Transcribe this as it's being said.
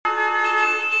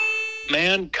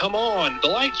man. Come on. The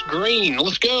light's green.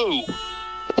 Let's go.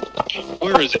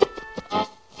 Where is it?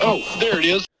 Oh, there it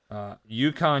is.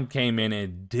 UConn came in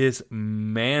and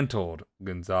dismantled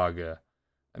Gonzaga.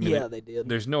 I mean, they did.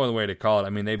 There's no other way to call it. I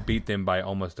mean, they beat them by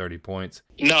almost 30 points.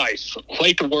 Nice.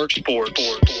 Late to work sports.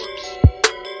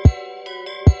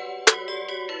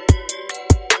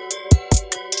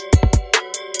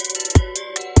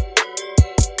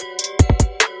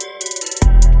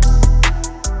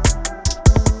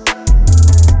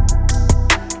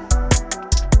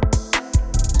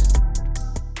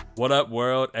 What up,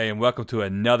 world? Hey, and welcome to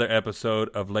another episode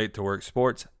of Late to Work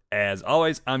Sports. As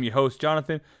always, I'm your host,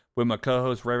 Jonathan, with my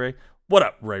co-host, Ray Ray. What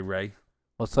up, Ray Ray?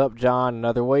 What's up, John?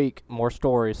 Another week, more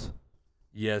stories.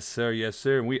 Yes, sir. Yes,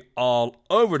 sir. And we all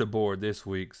over the board this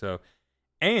week.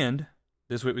 And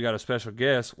this week we got a special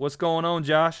guest. What's going on,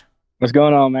 Josh? What's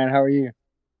going on, man? How are you?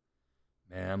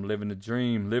 Man, I'm living the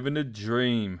dream.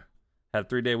 Had a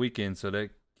 3-day weekend, so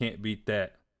they can't beat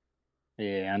that.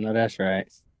 Yeah, I know that's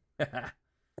right.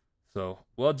 So,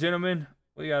 well, gentlemen,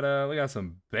 we got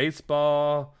some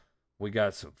baseball, we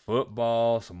got some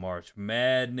football, some March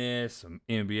Madness, some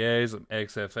NBA, some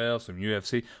XFL, some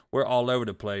UFC. We're all over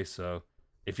the place. So,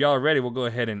 if y'all are ready, we'll go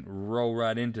ahead and roll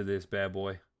right into this bad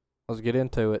boy. Let's get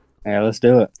into it. Yeah, let's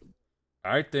do it.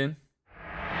 All right, then.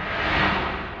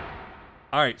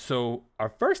 All right, so our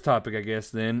first topic, I guess,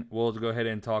 then, we'll go ahead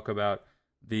and talk about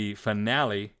the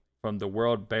finale from the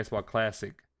World Baseball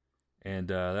Classic. And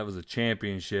that was a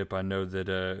championship. I know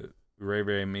that Ray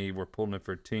Ray and me were pulling it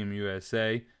for Team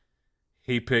USA.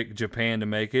 He picked Japan to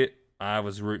make it. I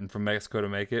was rooting for Mexico to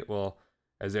make it. Well,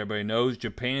 as everybody knows,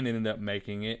 Japan ended up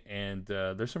making it. And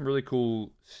there's some really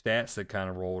cool stats that kind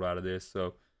of rolled out of this.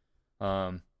 So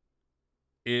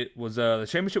it was the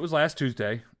championship was last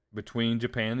Tuesday between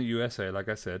Japan and the USA, like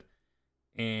I said.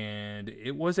 And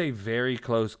it was a very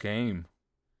close game.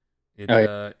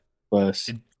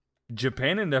 Close.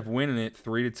 Japan ended up winning it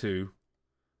 3-2,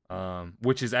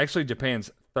 which is actually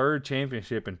Japan's third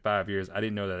championship in 5 years. I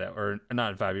didn't know that, or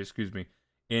not in 5 years, excuse me,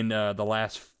 in the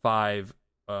last five.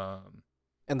 And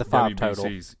the five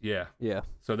WBCs. total. Yeah.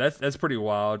 So that's pretty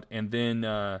wild. And then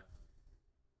the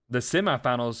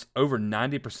semifinals, over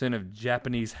 90% of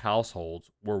Japanese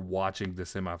households were watching the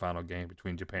semifinal game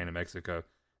between Japan and Mexico.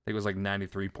 I think it was like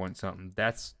 93 point something.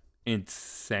 That's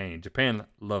insane. Japan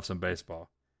loves some baseball.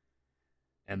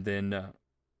 And then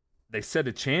they said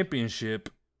the championship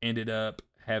ended up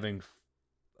having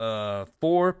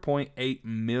 4.8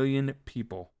 million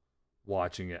people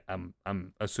watching it. I'm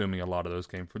assuming a lot of those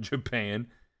came from Japan.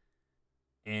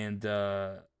 And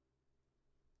the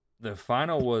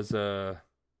final was I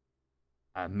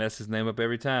mess his name up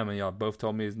every time, and y'all both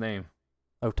told me his name.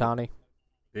 Ohtani.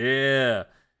 Yeah.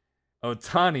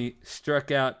 Ohtani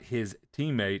struck out his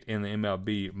teammate in the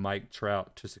MLB, Mike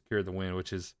Trout, to secure the win,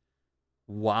 which is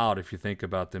wild if you think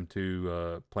about them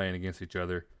two playing against each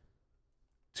other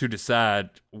to decide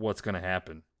what's going to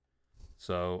happen.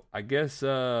 So I guess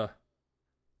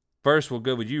first we'll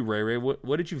go with you, Ray Ray.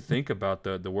 What did you think about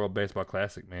the World Baseball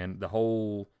Classic, man? The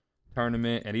whole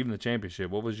tournament and even the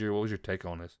championship. What was your take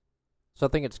on this? So I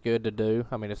think it's good to do.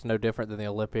 I mean, it's no different than the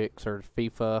Olympics or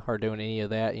FIFA or doing any of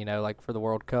that. You know, like for the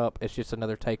World Cup, it's just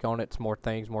another take on it. It's more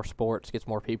things, more sports, gets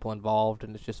more people involved,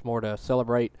 and it's just more to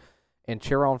celebrate and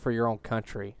cheer on for your own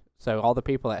country. So all the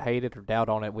people that hate it or doubt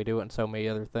on it, we do it in so many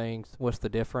other things. What's the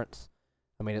difference?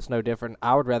 I mean, it's no different.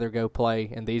 I would rather go play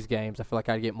in these games. I feel like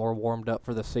I'd get more warmed up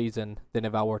for the season than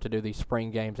if I were to do these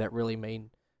spring games that really mean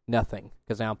nothing,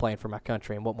 because now I'm playing for my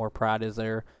country, and what more pride is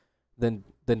there than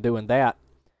doing that?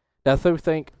 I do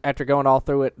think after going all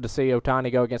through it, to see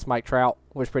Ohtani go against Mike Trout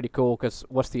was pretty cool, because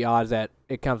what's the odds that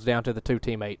it comes down to the two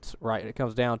teammates, right? It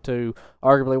comes down to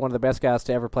arguably one of the best guys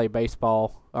to ever play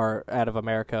baseball or out of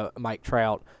America, Mike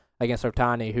Trout, against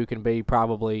Ohtani, who can be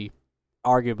probably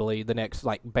arguably the next,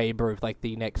 like, Babe Ruth, like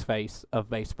the next face of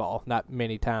baseball. Not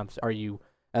many times are you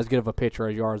as good of a pitcher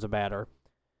as you are as a batter.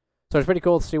 So it's pretty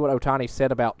cool to see what Ohtani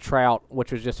said about Trout,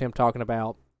 which was just him talking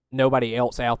about nobody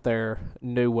else out there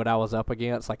knew what I was up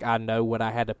against. Like, I know what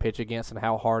I had to pitch against and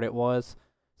how hard it was.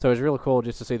 So it was really cool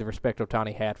just to see the respect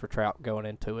Ohtani had for Trout going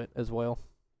into it as well.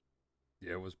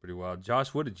 Yeah, it was pretty wild.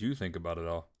 Josh, what did you think about it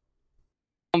all?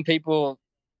 Some people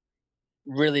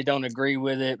really don't agree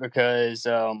with it because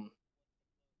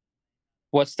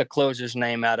what's the closer's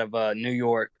name out of New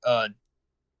York?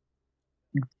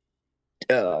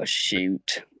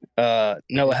 Shoot.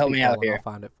 Noah, help me out here. I'll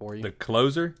find it for you. The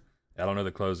closer? I don't know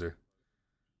the closer.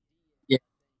 Yeah,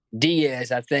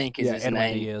 Diaz, I think, is his Edwin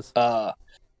name. Diaz.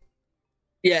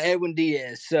 Edwin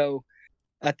Diaz. So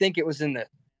I think it was in the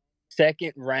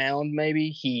second round, maybe.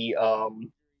 He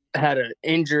had an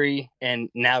injury, and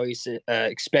now he's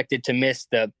expected to miss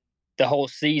the whole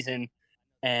season.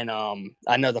 And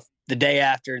I know the day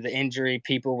after the injury,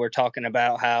 people were talking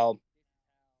about how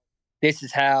this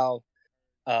is how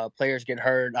players get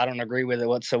hurt. I don't agree with it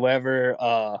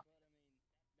whatsoever.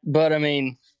 But I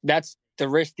mean, that's the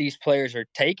risk these players are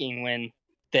taking when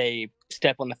they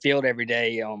step on the field every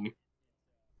day.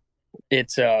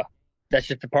 It's that's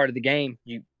just a part of the game.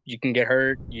 You can get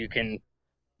hurt. You can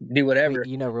do whatever.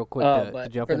 You know, real quick to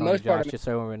But jump for in the on you, most part, Josh, just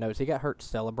so everyone knows, he got hurt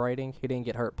celebrating. He didn't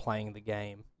get hurt playing the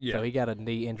game. Yeah. So he got a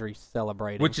knee injury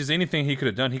celebrating. Which is anything he could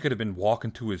have done. He could have been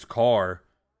walking to his car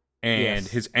and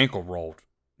his ankle rolled.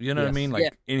 You know what I mean?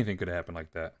 Like anything could have happened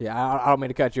like that. Yeah, I don't mean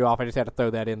to cut you off. I just had to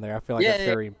throw that in there. I feel like that's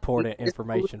very important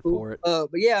information for it. But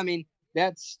yeah, I mean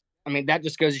that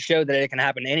just goes to show that it can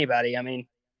happen to anybody. I mean,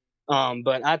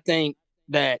 but I think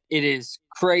that it is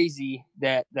crazy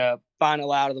that the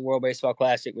final out of the World Baseball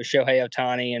Classic was Shohei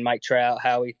Ohtani and Mike Trout.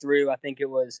 How he threw, I think it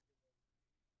was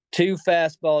 2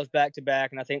 fastballs back to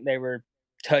back, and I think they were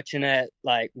touching at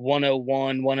like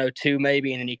 101, 102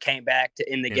 maybe, and then he came back to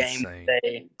end the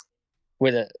game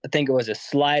with I think it was a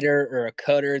slider or a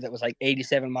cutter that was like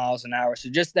 87 miles an hour. So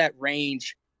just that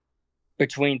range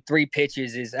between 3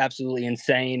 pitches is absolutely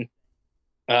insane.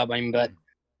 But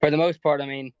for the most part, I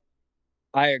mean,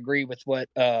 I agree with what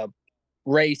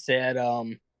Ray said.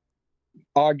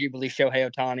 Arguably, Shohei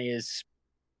Ohtani is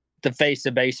the face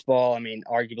of baseball. I mean,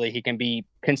 arguably, he can be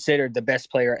considered the best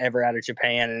player ever out of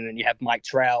Japan. And then you have Mike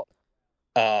Trout,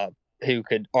 who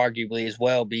could arguably as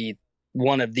well be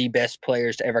one of the best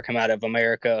players to ever come out of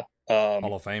America.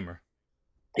 Hall of Famer.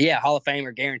 Yeah, Hall of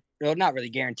Famer, guaranteed. Well, not really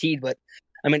guaranteed, but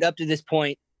I mean, up to this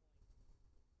point,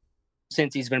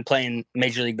 since he's been playing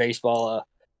Major League Baseball,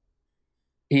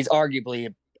 he's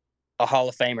arguably a Hall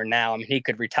of Famer now. I mean, he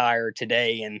could retire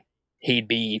today and he'd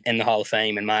be in the Hall of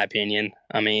Fame, in my opinion.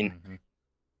 I mean,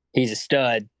 he's a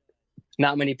stud.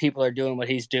 Not many people are doing what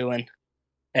he's doing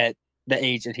at the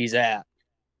age that he's at.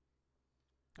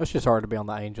 It's just hard to be on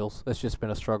the Angels. It's just been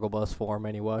a struggle bus for him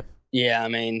anyway. Yeah, I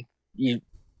mean, you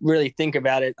really think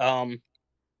about it. To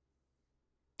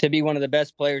be one of the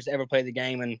best players to ever play the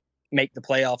game and make the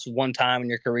playoffs one time in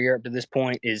your career up to this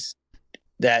point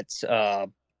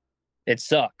it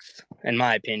sucks, in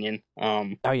my opinion.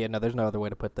 Oh yeah, no, there's no other way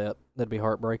to put that. That'd be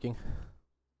heartbreaking.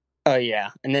 Oh yeah,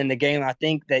 and then the game I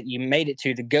think that you made it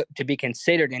to be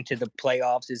considered into the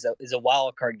playoffs is a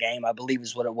wild card game, I believe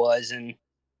is what it was, and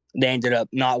they ended up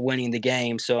not winning the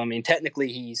game. So I mean,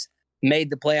 technically he's made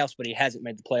the playoffs, but he hasn't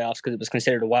made the playoffs because it was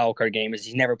considered a wild card game, as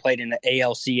he's never played in the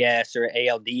ALCS or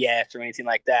ALDS or anything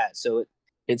like that. So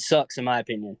it sucks, in my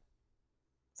opinion,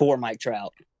 for Mike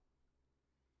Trout.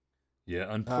 Yeah,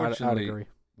 unfortunately,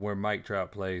 where Mike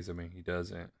Trout plays, I mean, he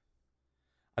doesn't.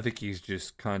 I think he's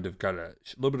just kind of got a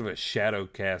little bit of a shadow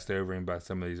cast over him by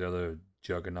some of these other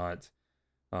juggernauts.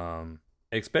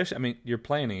 Especially, I mean, you're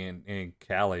playing in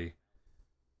Cali,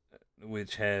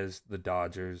 which has the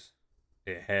Dodgers.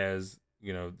 It has,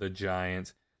 the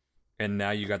Giants. And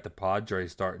now you got the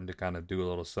Padres starting to kind of do a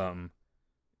little something.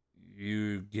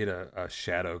 You get a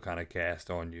shadow kind of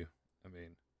cast on you. I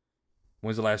mean,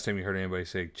 when's the last time you heard anybody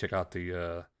say, check out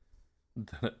the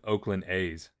Oakland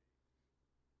A's?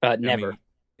 Never. I mean,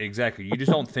 exactly. You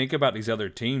just don't think about these other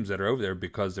teams that are over there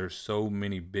because there's so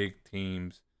many big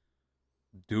teams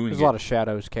doing There's a lot of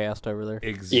shadows cast over there.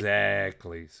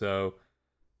 Exactly. So,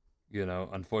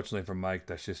 unfortunately for Mike,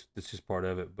 that's just part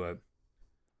of it. But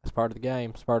it's part of the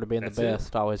game. It's part of being the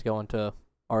best. Always going to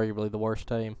arguably the worst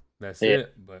team. That's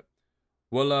it. But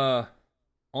on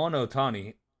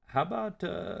Ohtani, how about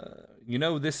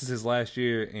this is his last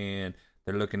year and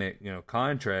they're looking at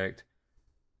contract.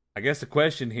 I guess the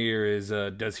question here is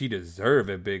does he deserve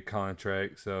a big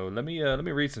contract? So let me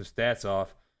read some stats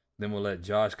off. Then we'll let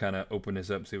Josh kind of open this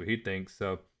up and see what he thinks.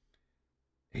 So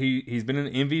he's been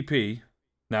an MVP.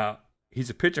 Now, he's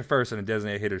a pitcher first and a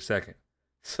designated hitter second.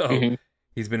 So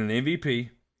he's been an MVP,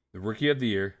 the Rookie of the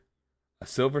Year, a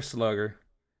Silver Slugger,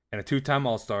 and a 2-time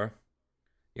All-Star.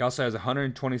 He also has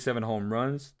 127 home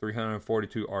runs,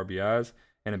 342 RBIs,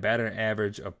 and a batting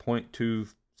average of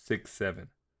 .267.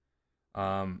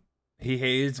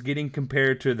 He is getting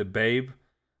compared to the Babe.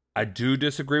 I do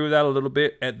disagree with that a little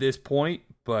bit at this point,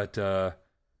 but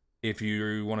if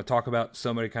you want to talk about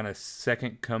somebody kind of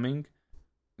second coming,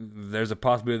 there's a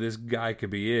possibility this guy could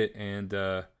be it. And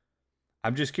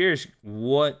I'm just curious,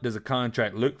 what does a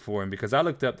contract look for him? Because I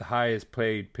looked up the highest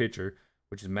paid pitcher,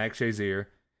 which is Max Scherzer,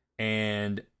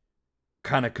 and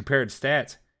kind of compared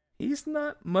stats. He's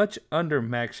not much under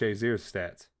Max Scherzer's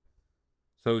stats.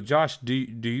 So, Josh, do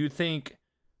you think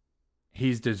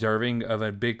he's deserving of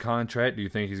a big contract? Do you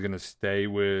think he's going to stay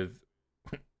with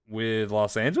with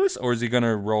Los Angeles, or is he going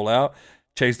to roll out,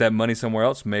 chase that money somewhere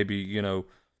else? Maybe,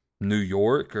 New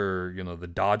York or, the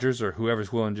Dodgers or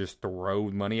whoever's willing to just throw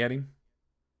money at him?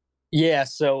 Yeah,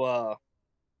 so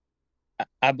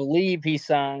I believe he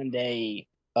signed a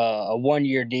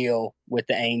 1-year deal with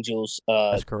the Angels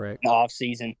That's correct. in the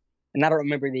offseason. And I don't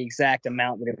remember the exact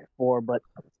amount that it was for, but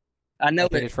I know I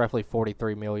think it's roughly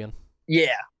 $43 million.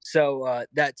 Yeah, so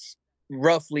that's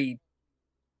roughly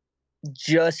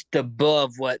just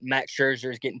above what Max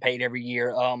Scherzer is getting paid every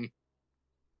year.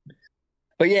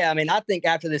 But yeah, I mean, I think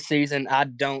after this season, I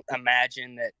don't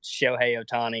imagine that Shohei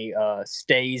Ohtani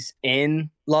stays in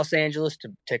Los Angeles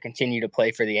to continue to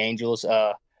play for the Angels.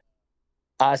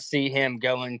 I see him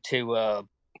going to a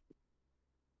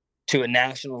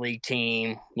National League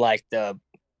team like the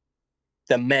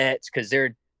Mets, because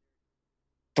they're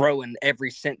throwing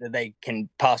every cent that they can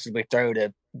possibly throw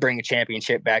to bring a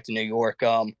championship back to New York.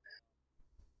 I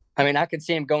mean, I could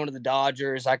see him going to the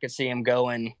Dodgers. I could see him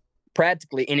going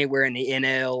practically anywhere in the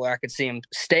NL, or I could see him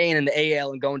staying in the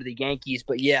AL and going to the Yankees.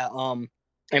 But yeah,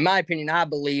 in my opinion, I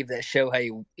believe that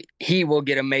Shohei, he will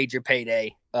get a major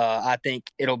payday. I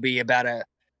think it'll be about a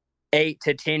 8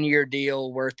 to 10 year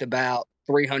deal worth about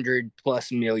 $300+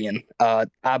 million.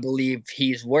 I believe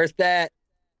he's worth that.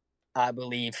 I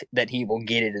believe that he will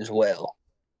get it as well.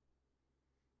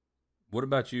 What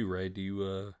about you, Ray?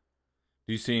 Do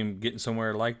you see him getting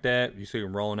somewhere like that? Do you see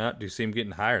him rolling out? Do you see him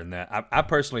getting higher than that? I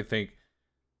personally think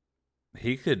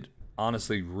he could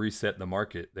honestly reset the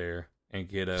market there and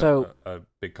get a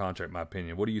big contract, in my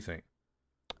opinion. What do you think?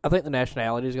 I think the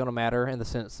nationality is going to matter in the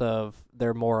sense of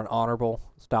they're more an honorable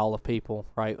style of people,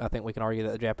 right? I think we can argue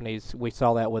that the Japanese, we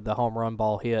saw that with the home run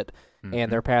ball hit,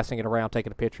 and they're passing it around,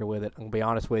 taking a picture with it. I'm going to be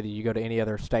honest with you, you go to any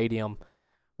other stadium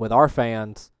with our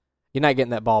fans, you're not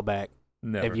getting that ball back.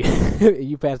 Never. If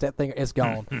you pass that thing, it's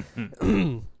gone.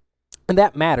 And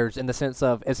that matters in the sense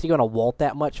of, is he going to want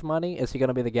that much money? Is he going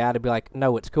to be the guy to be like,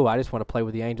 no, it's cool, I just want to play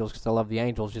with the Angels because I love the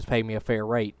Angels, just pay me a fair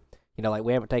rate? Like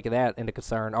we haven't taken that into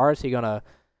concern. Or is he going to,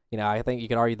 I think you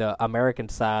could argue the American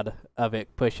side of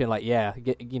it, pushing like, yeah,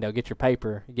 get your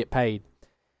paper, get paid.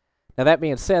 Now, that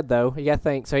being said, though, you got to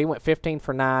think, so he went 15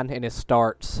 for 9 in his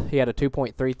starts. He had a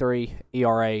 2.33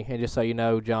 ERA. And just so you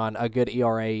know, John, a good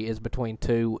ERA is between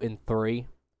 2 and 3.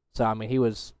 So, I mean, he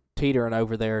was teetering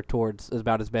over there towards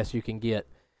about as best you can get.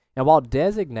 And while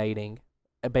designating,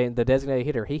 being the designated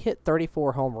hitter, he hit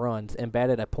 34 home runs and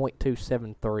batted a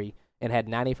 .273 and had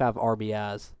 95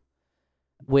 RBIs,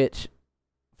 which,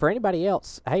 for anybody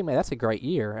else, hey, man, that's a great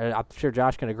year. I'm sure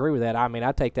Josh can agree with that. I mean,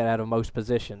 I take that out of most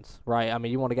positions, right? I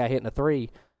mean, you want a guy hitting a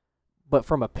 3, but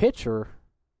from a pitcher,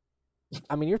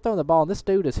 I mean, you're throwing the ball, and this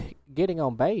dude is getting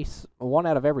on base 1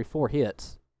 out of every 4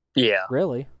 hits. Yeah.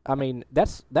 Really? I mean,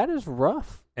 that is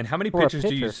rough. And how many pitchers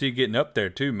do you see getting up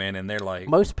there, too, man? And they're like...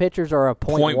 Most pitchers are a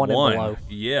 .1 and below.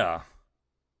 Yeah.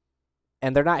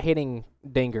 And they're not hitting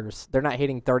dingers. They're not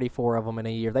hitting 34 of them in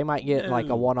a year. They might get like a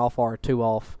 1-off or a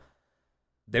 2-off.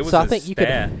 There was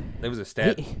a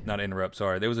stat. Not to interrupt.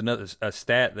 Sorry. There was a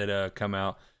stat that come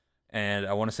out, and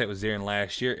I want to say it was there in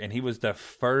last year, and he was the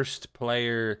first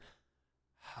player,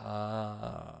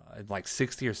 like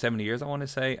 60 or 70 years. I want to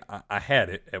say I had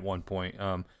it at one point.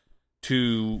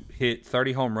 To hit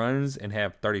 30 home runs and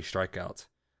have 30 strikeouts.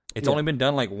 It's only been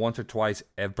done like once or twice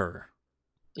ever.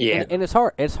 Yeah, and it's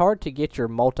hard. It's hard to get your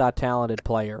multi-talented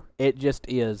player. It just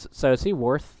is. So is he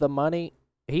worth the money?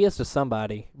 He is to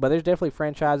somebody, but there's definitely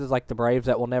franchises like the Braves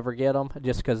that will never get him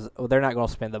just because they're not going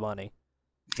to spend the money.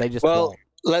 They just won't.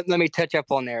 Let me touch up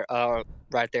on there,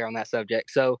 right there on that subject.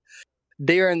 So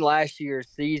during last year's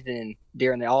season,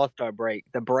 during the All-Star break,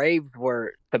 the Braves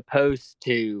were supposed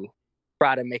to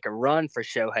try to make a run for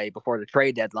Shohei before the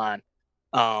trade deadline.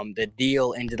 The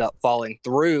deal ended up falling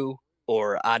through,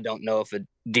 or I don't know if a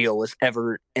deal was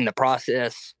ever in the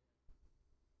process.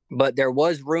 But there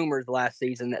was rumors last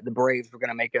season that the Braves were going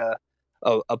to make a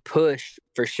push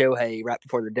for Shohei right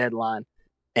before the deadline,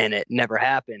 and it never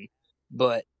happened.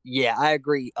 But yeah, I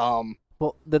agree.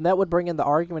 Well, then that would bring in the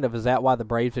argument of, is that why the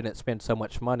Braves didn't spend so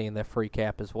much money in their free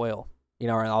cap as well?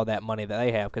 Or all that money that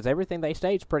they have, because everything they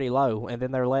stage's pretty low, and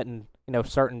then they're letting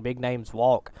certain big names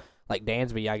walk, like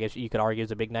Dansby. I guess you could argue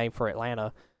is a big name for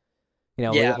Atlanta. We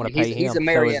don't want to pay him. He's a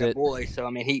Marietta boy, so I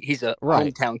mean he's a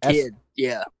hometown kid.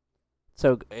 Yeah.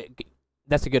 So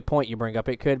that's a good point you bring up.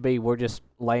 It could be we're just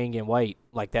laying in wait,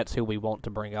 like that's who we want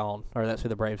to bring on, or that's who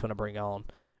the Braves want to bring on.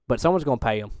 But someone's going to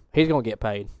pay him. He's going to get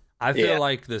paid. I feel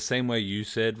like the same way you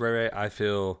said, Ray. I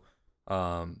feel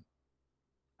like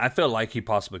he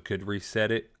possibly could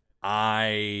reset it.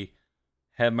 I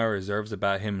have my reserves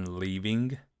about him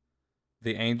leaving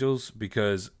the Angels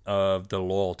because of the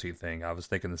loyalty thing. I was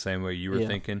thinking the same way you were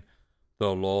thinking,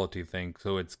 the loyalty thing.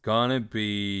 So it's gonna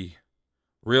be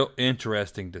real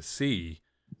interesting to see.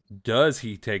 Does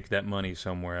he take that money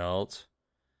somewhere else?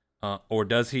 Or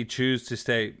does he choose to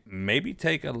stay, maybe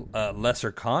take a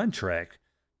lesser contract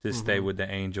to stay with the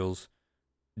Angels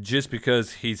just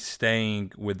because he's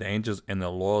staying with the Angels and the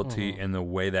loyalty and the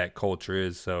way that culture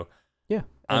is? So yeah,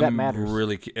 I'm that matters.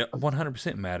 really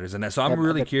 100% matters, and so I'm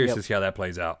really curious to see how that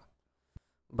plays out.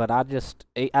 But I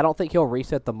don't think he'll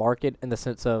reset the market in the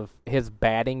sense of his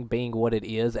batting being what it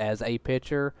is as a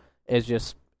pitcher is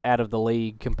just out of the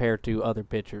league compared to other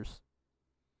pitchers.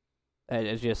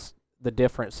 It's just the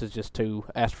difference is just too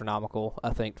astronomical,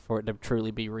 I think, for it to truly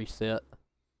be reset.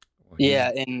 Yeah,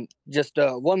 and just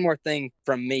one more thing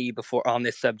from me before on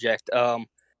this subject.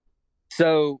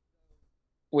 So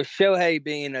with Shohei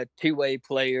being a two-way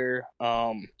player,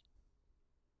 I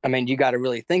mean, you got to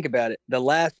really think about it. The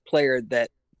last player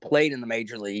that played in the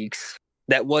major leagues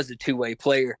that was a two-way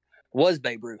player was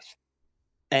Babe Ruth.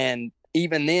 And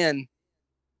even then,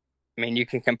 I mean, you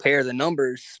can compare the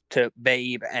numbers to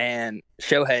Babe and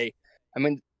Shohei. I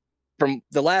mean, from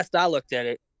the last I looked at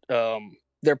it,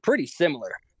 they're pretty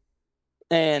similar.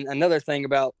 And another thing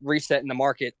about resetting the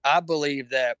market, I believe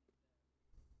that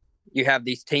you have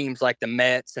these teams like the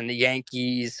Mets and the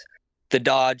Yankees, the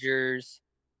Dodgers,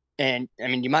 and I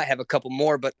mean, you might have a couple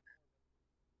more, but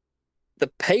the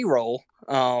payroll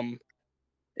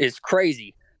is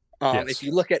crazy. If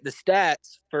you look at the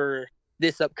stats for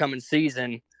this upcoming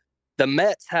season, the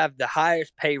Mets have the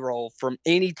highest payroll from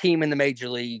any team in the major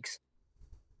leagues.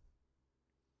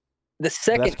 The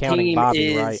second team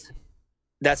Bobby, is right?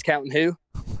 That's counting who?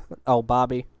 Oh,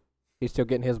 Bobby. He's still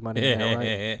getting his money in there,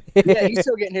 right? Yeah, he's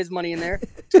still getting his money in there.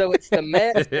 So it's the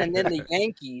Mets and then the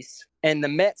Yankees. And the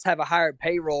Mets have a higher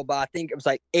payroll by, I think it was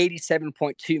like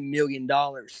 $87.2 million.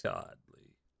 Godly.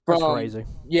 That's crazy.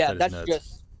 Yeah, that's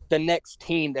just the next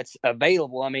team that's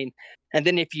available. I mean, and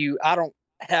then I don't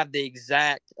have the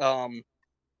exact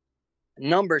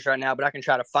numbers right now, but I can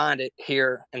try to find it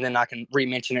here and then I can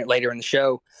re-mention it later in the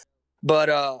show.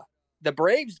 But the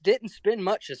Braves didn't spend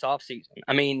much this offseason.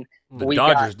 I mean, the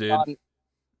Dodgers did.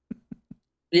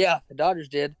 Yeah, the Dodgers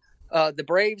did. The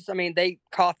Braves, I mean, they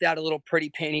coughed out a little pretty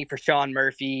penny for Sean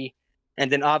Murphy.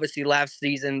 And then obviously last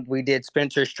season we did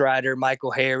Spencer Strider,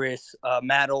 Michael Harris,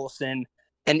 Matt Olson.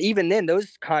 And even then,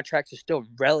 those contracts are still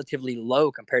relatively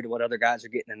low compared to what other guys are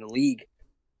getting in the league.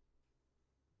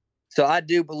 So I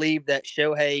do believe that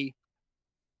Shohei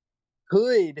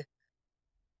could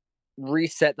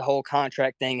reset the whole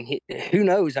contract thing. Who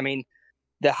knows? I mean,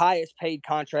 the highest paid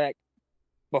contract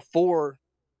before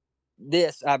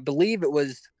this, I believe it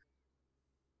was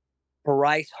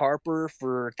Bryce Harper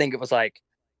for, I think it was like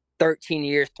 13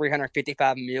 years,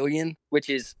 $355 million, which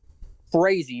is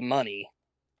crazy money.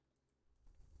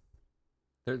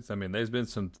 There's been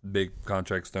some big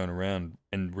contracts thrown around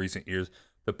in recent years.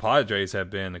 The Padres have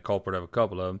been the culprit of a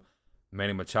couple of them.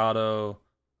 Manny Machado,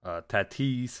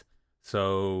 Tatis.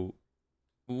 So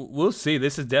we'll see.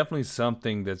 This is definitely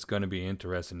something that's going to be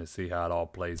interesting to see how it all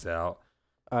plays out.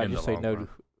 Just say no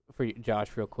for you,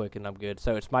 Josh, real quick, and I'm good.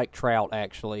 So it's Mike Trout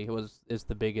actually is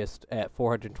the biggest at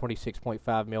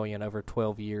 $426.5 million over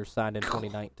 12 years, signed in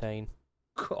 2019.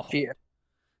 Yeah.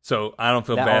 So I don't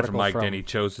feel bad for Mike. Then he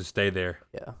chose to stay there.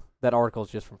 Yeah, that article is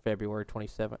just from February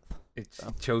 27th. He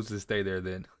chose to stay there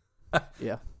then.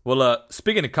 Yeah. Well,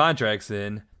 speaking of contracts,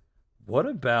 then what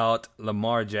about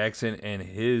Lamar Jackson and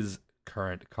his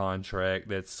current contract?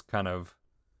 That's kind of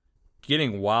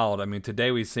getting wild. I mean, today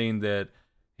we've seen that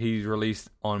he's released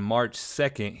on March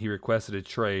 2nd. He requested a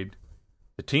trade.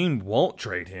 The team won't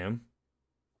trade him.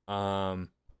 I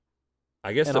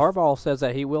guess. And Harbaugh says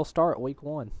that he will start week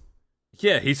 1.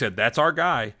 Yeah, he said that's our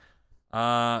guy.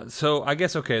 So I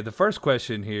guess the first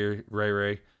question here,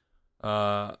 Ray,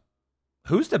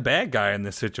 who's the bad guy in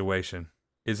this situation?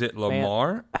 Is it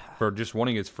Lamar for just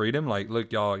wanting his freedom? Like,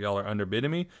 look, y'all are underbidding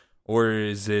me, or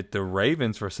is it the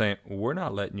Ravens for saying we're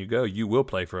not letting you go? You will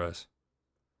play for us.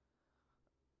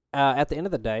 At the end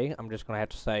of the day, I'm just going to have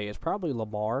to say it's probably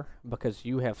Lamar because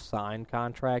you have signed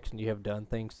contracts and you have done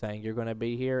things saying you're going to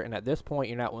be here. And at this point,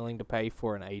 you're not willing to pay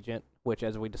for an agent, which,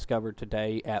 as we discovered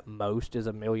today, at most is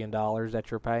 $1 million that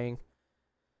you're paying,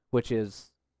 which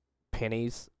is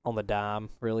pennies on the dime,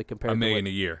 really, compared to $1 million a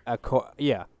year.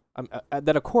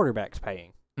 That a quarterback's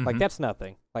paying. Mm-hmm. Like, that's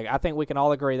nothing. Like, I think we can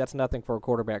all agree that's nothing for a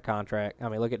quarterback contract. I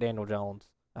mean, look at Daniel Jones.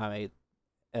 I mean,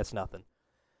 that's nothing.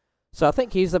 So I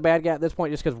think he's the bad guy at this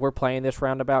point just because we're playing this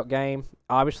roundabout game.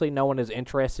 Obviously, no one is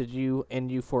interested in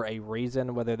you for a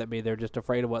reason, whether that be they're just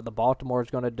afraid of what the Baltimore is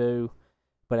going to do.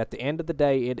 But at the end of the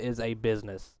day, it is a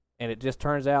business. and it just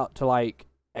turns out to like,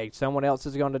 hey, someone else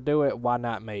is going to do it. Why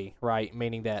not me? Right?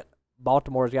 Meaning that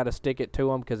Baltimore's got to stick it to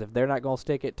them, because if they're not going to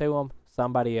stick it to them,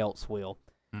 somebody else will.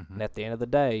 Mm-hmm. And at the end of the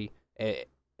day,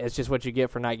 it's just what you get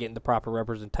for not getting the proper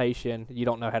representation. You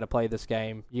don't know how to play this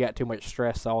game. You got too much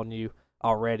stress on you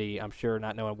already, I'm sure,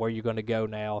 not knowing where you're going to go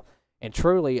now. And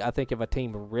truly, I think if a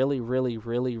team really, really,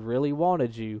 really, really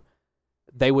wanted you,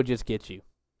 they would just get you.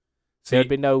 There'd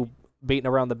be no beating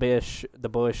around the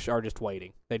bush, or just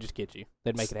waiting. They'd just get you.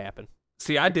 They'd make it happen.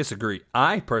 See, I disagree.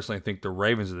 I personally think the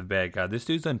Ravens are the bad guy. This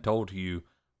dude's done told to you,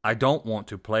 I don't want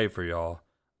to play for y'all.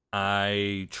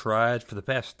 I tried for the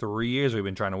past 3 years. We've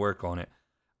been trying to work on it.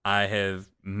 I have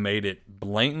made it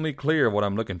blatantly clear what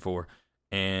I'm looking for.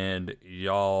 And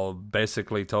y'all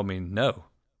basically told me, no,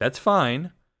 that's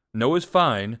fine. No is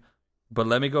fine. But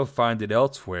let me go find it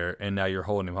elsewhere. And now you're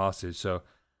holding him hostage. So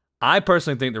I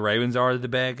personally think the Ravens are the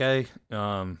bad guy.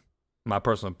 My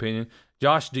personal opinion.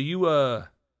 Josh, do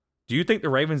you think the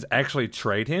Ravens actually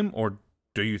trade him, or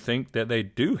do you think that they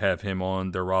do have him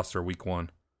on their roster week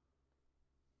 1?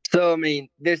 So, I mean,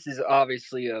 this is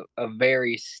obviously a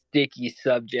very sticky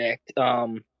subject.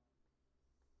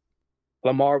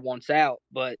 Lamar wants out,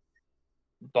 but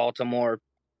Baltimore,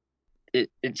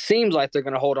 it seems like they're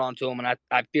going to hold on to him, and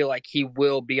I feel like he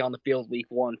will be on the field week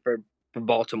 1 for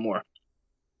Baltimore.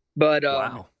 But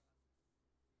Wow.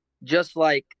 Just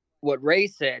like what Ray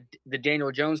said, the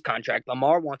Daniel Jones contract,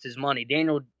 Lamar wants his money.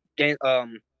 Daniel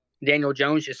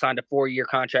Jones just signed a 4-year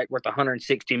contract worth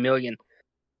 $160 million.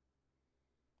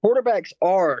 Quarterbacks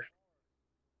are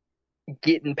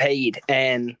getting paid,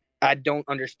 and I don't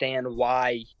understand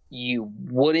why you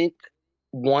wouldn't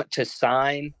want to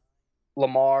sign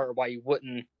Lamar, or why you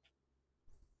wouldn't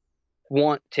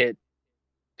want to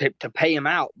pay him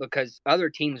out, because other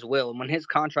teams will. And when his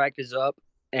contract is up,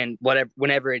 and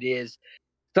whenever it is,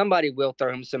 somebody will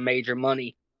throw him some major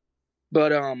money.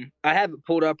 But I have it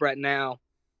pulled up right now,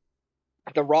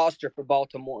 the roster for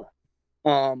Baltimore.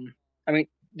 I mean,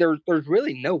 there's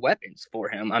really no weapons for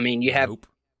him. I mean, you have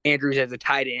Andrews as a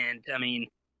tight end. I mean,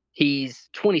 he's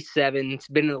 27. He's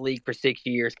been in the league for 6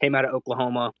 years. Came out of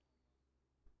Oklahoma.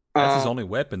 That's his only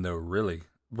weapon, though, really,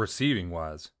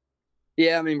 receiving-wise.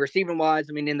 Yeah, I mean, receiving-wise,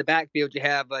 I mean, in the backfield, you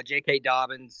have J.K.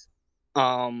 Dobbins.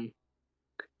 Came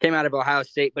out of Ohio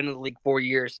State, been in the league 4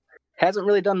 years. Hasn't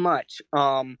really done much.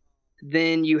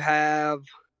 Then you have,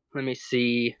 let me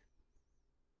see.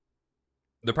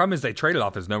 The problem is they traded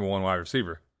off his number 1 wide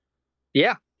receiver.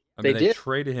 Yeah, I mean, they they did.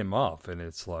 traded him off, and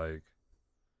it's like,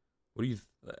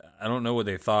 I don't know what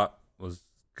they thought was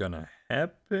going to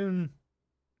happen.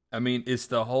 I mean, it's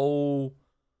the whole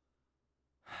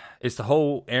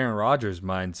Aaron Rodgers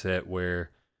mindset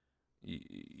where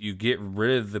you get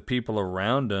rid of the people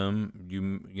around him.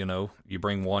 You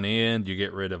bring one in, you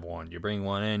get rid of one. You bring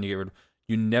one in, you get rid of.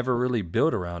 You never really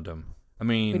build around him. I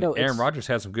mean, Aaron Rodgers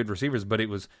had some good receivers, but it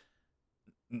was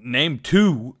name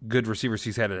 2 good receivers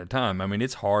he's had at a time. I mean,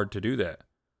 it's hard to do that.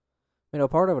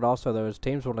 Part of it also, though, is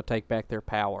teams want to take back their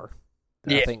power.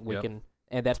 Yeah. I think we can,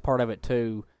 and that's part of it,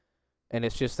 too. And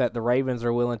it's just that the Ravens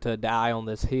are willing to die on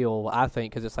this hill, I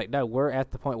think, because it's like, no, we're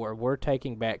at the point where we're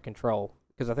taking back control.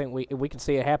 Because I think we can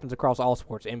see it happens across all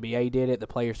sports. NBA did it. The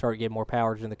players started getting more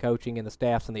power in the coaching and the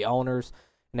staffs and the owners.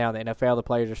 Now the NFL, the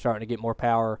players are starting to get more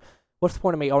power. What's the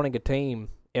point of me owning a team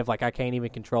if, like, I can't even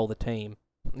control the team?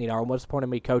 Or what's the point of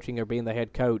me coaching or being the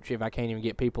head coach if I can't even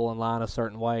get people in line a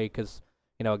certain way because,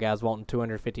 a guy's wanting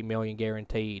 $250 million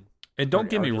guaranteed? And don't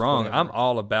get me wrong. I'm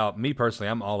all about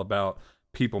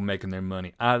people making their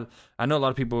money. I know a lot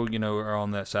of people, are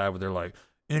on that side where they're like,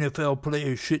 NFL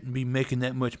players shouldn't be making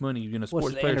that much money.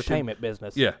 Sports players entertainment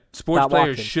business. Yeah, sports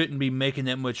players shouldn't be making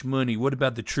that much money. What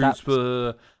about the troops?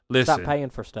 Listen, stop paying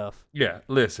for stuff. Yeah,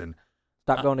 listen.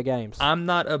 Stop going to games. I'm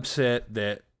not upset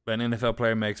that an NFL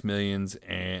player makes millions,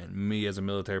 and me as a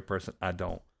military person, I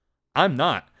don't. I'm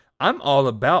not. I'm all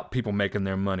about people making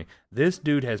their money. This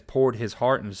dude has poured his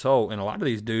heart and soul, and a lot of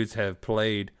these dudes have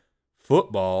played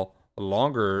football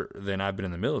longer than I've been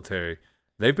in the military.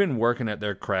 They've been working at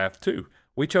their craft too.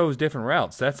 We chose different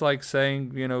routes. That's like saying,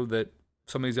 that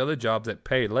some of these other jobs that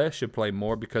pay less should pay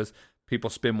more because people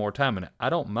spend more time in it. I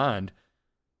don't mind.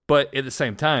 But at the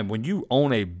same time, when you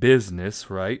own a business,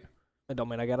 right? It don't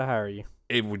mean I got to hire you.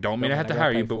 It don't mean I have to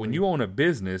hire you, but when you own a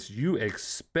business, you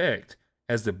expect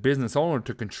as the business owner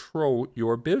to control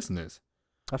your business.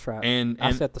 That's right. And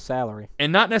I set the salary.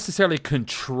 And not necessarily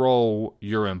control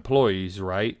your employees,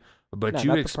 right? But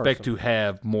you expect to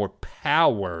have more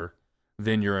power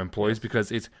than your employees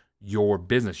because it's your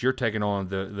business. You're taking on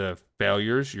the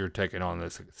failures. You're taking on the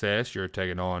success. You're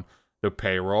taking on the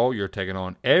payroll. You're taking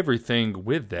on everything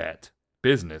with that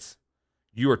business.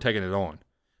 You are taking it on.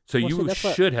 So Well, you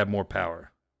see, should have more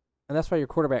power. and that's why your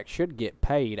quarterback should get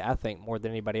paid, I think, more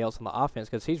than anybody else on the offense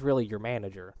because he's really your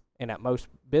manager. And at most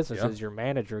businesses, your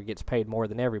manager gets paid more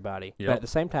than everybody. Yep. But at the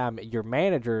same time, your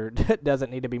manager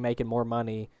doesn't need to be making more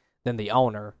money than the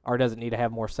owner, or doesn't need to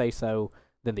have more say-so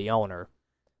than the owner.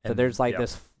 So And, there's like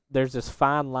there's this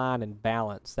fine line and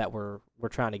balance that we're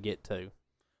trying to get to.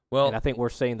 Well, And I think we're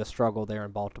seeing the struggle there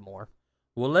in Baltimore.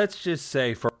 Well, let's just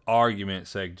say, for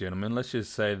argument's sake, gentlemen, let's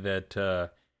just say that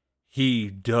he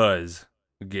does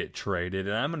get traded.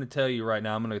 And I'm going to tell you right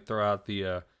now, I'm going to throw out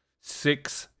the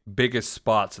 6 biggest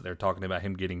spots that they're talking about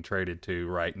him getting traded to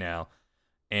right now.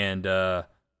 And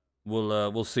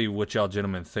we'll see what y'all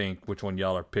gentlemen think, which one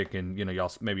y'all are picking. You know,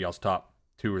 maybe y'all's top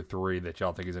 2 or 3 that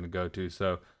y'all think he's going to go to.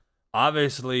 So,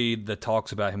 obviously, the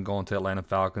talks about him going to Atlanta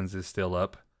Falcons is still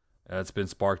up. It's been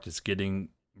sparked. It's getting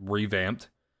revamped.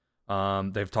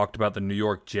 They've talked about the New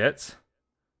York Jets,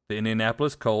 the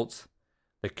Indianapolis Colts,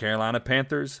 the Carolina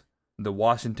Panthers, the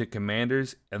Washington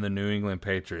Commanders, and the New England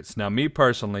Patriots. Now, me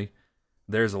personally,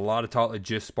 there's a lot of talk that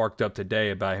just sparked up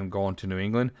today about him going to New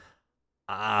England.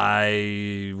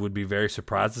 I would be very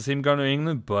surprised to see him go to New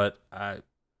England, but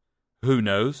who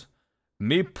knows?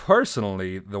 Me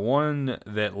personally, the one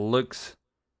that looks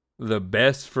the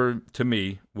best to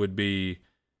me would be,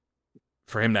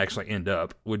 for him to actually end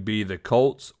up, would be the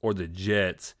Colts or the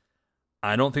Jets.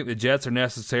 I don't think the Jets are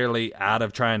necessarily out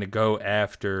of trying to go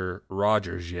after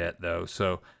Rodgers yet, though.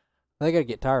 So They got to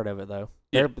get tired of it, though.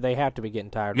 They have to be getting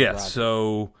tired of yeah, Rodgers.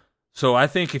 So I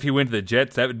think if he went to the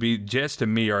Jets, that would be, Jets to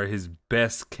me are his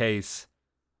best case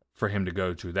for him to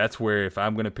go to. That's where, if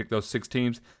I'm going to pick those 6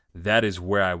 teams, that is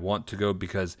where I want to go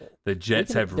because the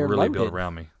Jets have really loaded. built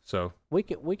around me. So we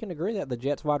can agree that the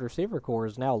Jets wide receiver core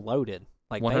is now loaded.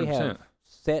 Like 100%. they have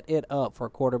set it up for a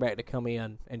quarterback to come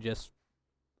in and just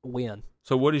win.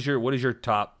 So what is your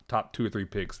top 2 or 3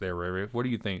 picks there, Ray Ray? What do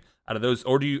you think out of those,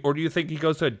 or do you think he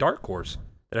goes to a dark horse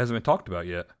that hasn't been talked about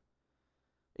yet?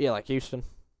 Yeah, like Houston.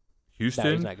 Houston?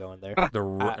 No, he's not going there.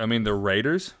 The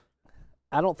Raiders?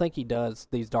 I don't think he does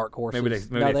these dark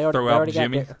horses. Maybe they throw out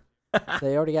Jimmy.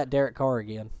 They already got Derek Carr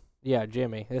again. Yeah,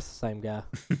 Jimmy. It's the same guy.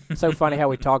 So funny how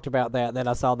we talked about that. Then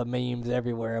I saw the memes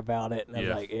everywhere about it, and I was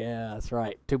like, "Yeah, that's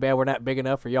right. Too bad we're not big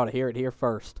enough for y'all to hear it here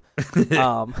first."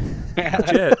 Not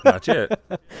yet.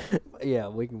 Yeah,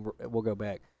 we'll go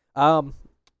back. So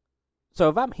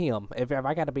if I'm him, if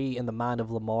I got to be in the mind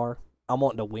of Lamar, I'm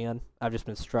wanting to win. I've just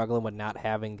been struggling with not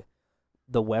having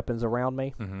the weapons around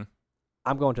me. Mm-hmm.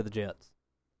 I'm going to the Jets.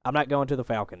 I'm not going to the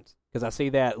Falcons because I see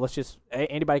that.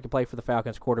 Anybody can play for the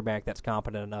Falcons quarterback that's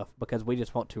competent enough because we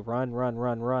just want to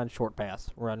run, short pass,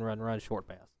 run, short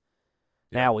pass.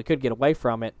 Yeah. Now, we could get away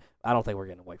from it. I don't think we're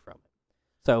getting away from it.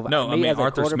 So no,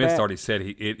 Arthur Smith's already said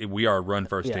we are a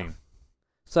run-first team.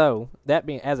 So, that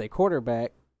being, as a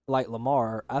quarterback like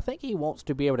Lamar, I think he wants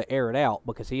to be able to air it out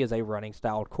because he is a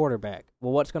running-styled quarterback.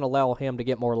 Well, what's going to allow him to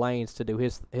get more lanes to do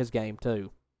his game,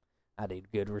 too? I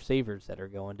need good receivers that are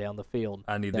going down the field.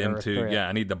 I need them to,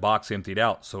 I need the box emptied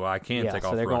out so I can take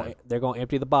off running. They're going to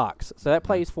empty the box. So that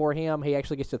plays for him. He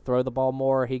actually gets to throw the ball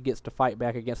more. He gets to fight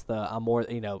back against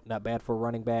the not bad for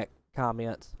running back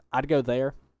comments. I'd go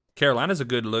there. Carolina's a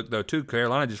good look, though, too.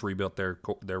 Carolina just rebuilt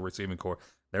their receiving core.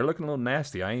 They're looking a little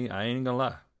nasty. I ain't going to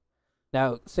lie.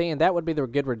 Now, seeing that would be the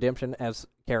good redemption as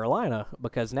Carolina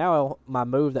because now my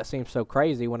move that seems so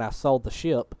crazy when I sold the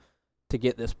ship to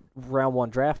get this round 1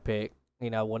 draft pick,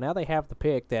 now they have the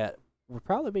pick that would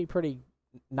probably be pretty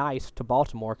nice to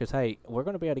Baltimore because, hey, we're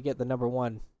going to be able to get the number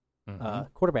 1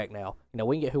 quarterback now.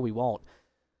 We can get who we want.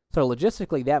 So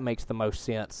logistically, that makes the most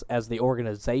sense. As the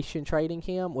organization trading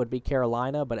him would be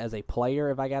Carolina, but as a player,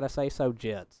 if I got to say so,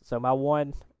 Jets. So my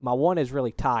one is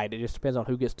really tied. It just depends on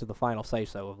who gets to the final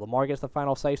say-so. If Lamar gets the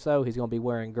final say-so, he's going to be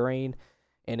wearing green.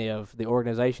 And if the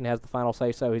organization has the final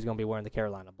say-so, he's going to be wearing the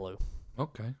Carolina blue.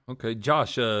 Okay.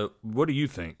 Josh, what do you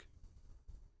think?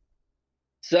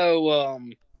 So,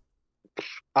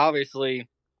 obviously,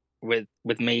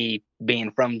 with me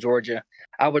being from Georgia,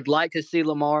 I would like to see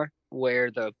Lamar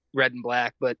wear the red and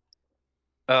black, but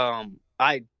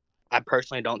I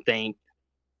personally don't think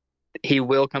he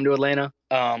will come to Atlanta.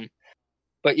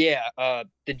 But yeah,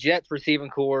 the Jets receiving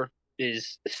core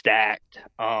is stacked.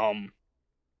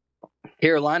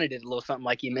 Carolina did a little something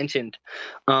like you mentioned.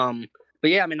 But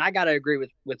yeah, I got to agree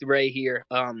with Ray here.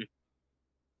 I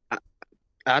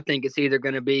think it's either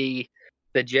going to be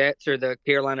the Jets or the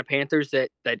Carolina Panthers that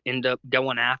end up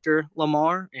going after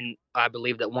Lamar, and I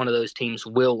believe that one of those teams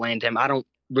will land him. I don't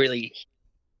really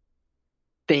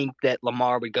think that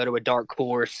Lamar would go to a dark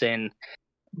horse and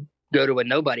go to a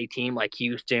nobody team like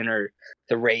Houston or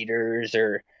the Raiders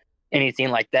or anything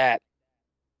like that.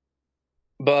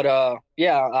 But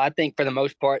yeah, I think for the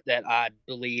most part that I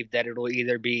believe that it'll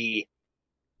either be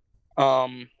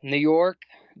New York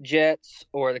Jets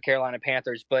or the Carolina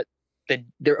Panthers. But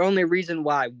the only reason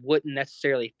why I wouldn't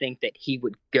necessarily think that he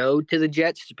would go to the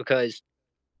Jets is because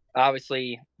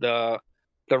obviously the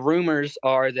rumors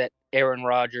are that Aaron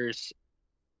Rodgers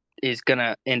is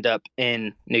gonna end up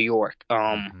in New York.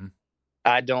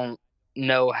 I don't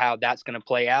know how that's gonna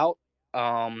play out.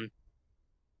 But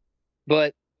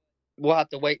we'll have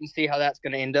to wait and see how that's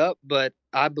gonna end up. But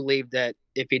I believe that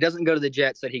if he doesn't go to the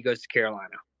Jets, that he goes to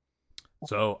Carolina.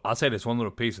 So I'll say this one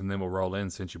little piece, and then we'll roll in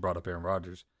since you brought up Aaron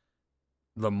Rodgers.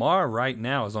 Lamar right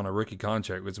now is on a rookie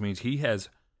contract, which means he has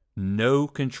no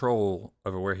control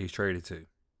over where he's traded to.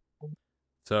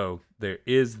 So there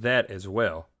is that as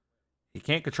well. He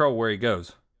can't control where he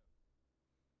goes.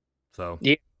 So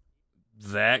yeah,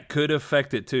 that could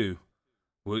affect it too.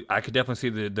 I could definitely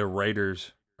see the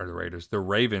Ravens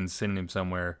sending him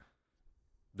somewhere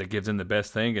that gives him the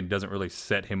best thing and doesn't really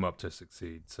set him up to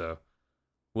succeed. So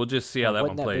we'll just see how that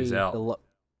one plays out.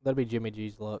 That'd be Jimmy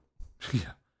G's luck.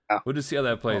 Yeah. We'll just see how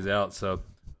that plays out. So,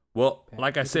 well,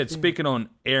 like I said, speaking on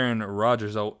Aaron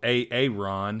Rodgers,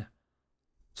 Aaron.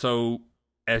 So,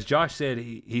 as Josh said,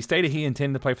 he stated he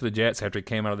intended to play for the Jets after he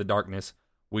came out of the darkness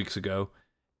weeks ago.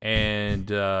 And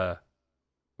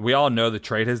we all know the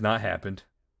trade has not happened.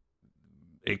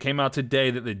 It came out today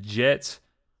that the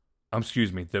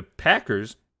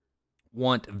Packers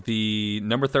want the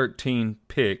number 13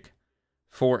 pick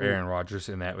for Aaron Rodgers,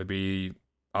 and that would be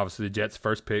obviously the Jets'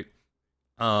 first pick.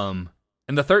 And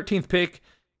the 13th pick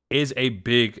is a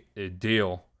big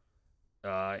deal.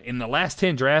 In the last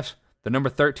 10 drafts, the number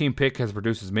 13 pick has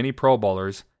produced as many Pro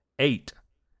Bowlers, 8,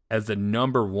 as the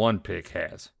number 1 pick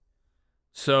has.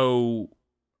 So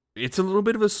it's a little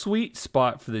bit of a sweet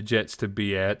spot for the Jets to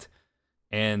be at.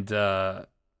 And we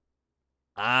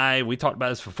talked about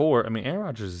this before. I mean, Aaron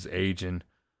Rodgers is aging.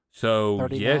 So,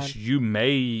 39. Yes, you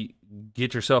may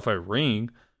get yourself a ring,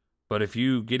 but if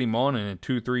you get him on in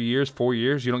 2, 3 years, 4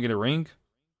 years, you don't get a ring,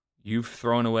 you've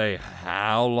thrown away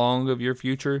how long of your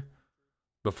future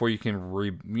before you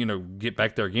can get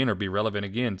back there again or be relevant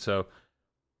again. So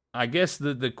I guess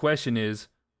the question is,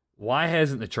 why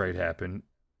hasn't the trade happened?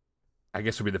 I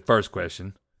guess would be the first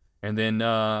question. And then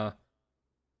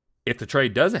if the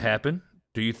trade doesn't happen,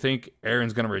 do you think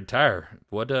Aaron's going to retire?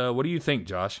 What do you think,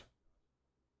 Josh?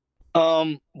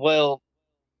 Well,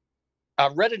 I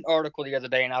read an article the other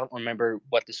day, and I don't remember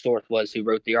what the source was who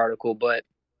wrote the article, but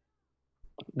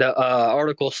the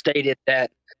article stated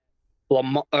that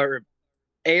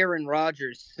Aaron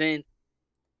Rodgers sent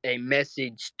a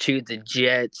message to the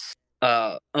Jets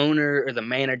owner or the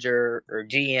manager or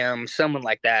GM, someone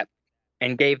like that,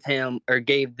 and gave them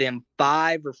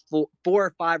 4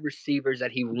 or 5 receivers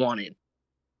that he wanted,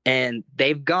 and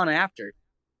they've gone after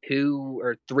 2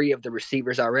 or 3 of the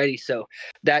receivers already. So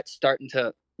that's starting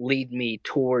to lead me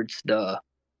towards the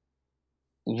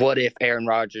what if Aaron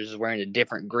Rodgers is wearing a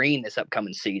different green this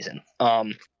upcoming season.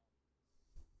 I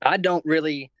don't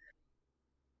really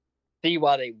see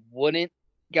why they wouldn't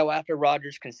go after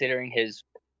Rodgers, considering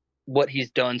what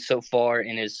he's done so far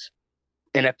in his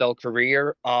NFL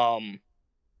career.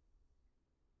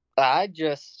 I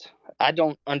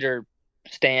don't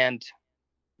understand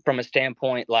from a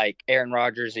standpoint like Aaron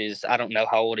Rodgers is, I don't know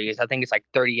how old he is. I think it's like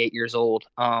 38 years old.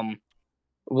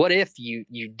 What if you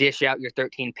dish out your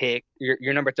 13 pick,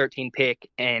 your number 13 pick,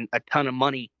 and a ton of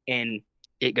money, and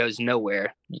it goes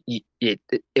nowhere? It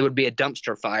would be a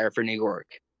dumpster fire for New York.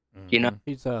 Mm-hmm. You know,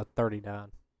 he's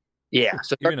 39. Yeah,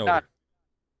 so 39.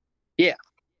 Yeah,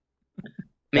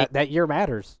 that year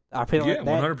matters. I feel like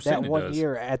 100% that 1 does.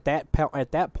 year at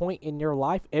that point in your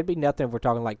life, it'd be nothing if we're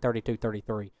talking like 32,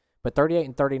 33. But 38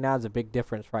 and 39 is a big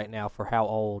difference right now for how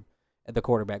old at the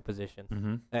quarterback position.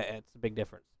 Mm-hmm. It's a big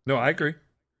difference. No, I agree.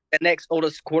 The next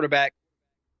oldest quarterback,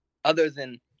 other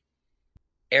than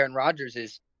Aaron Rodgers,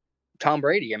 is Tom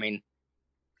Brady. I mean,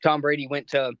 Tom Brady went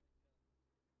to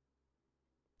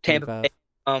Tampa Bay,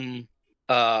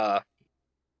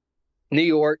 New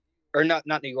York, or not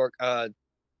New York, the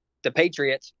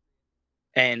Patriots,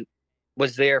 and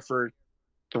was there for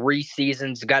 3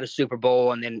 seasons, got a Super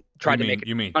Bowl, and then tried to make it.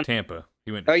 You mean Tampa?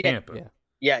 He went to Tampa.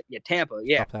 Yeah, Tampa.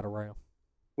 Yeah. Stop that around.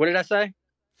 What did I say?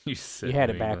 You said you had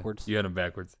it backwards. You had him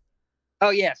backwards. Oh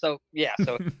yeah, so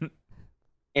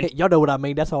and, y'all know what I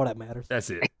mean. That's all that matters. That's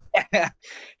it.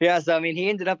 Yeah, so I mean, he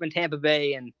ended up in Tampa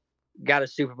Bay and got a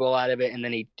Super Bowl out of it, and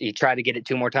then he tried to get it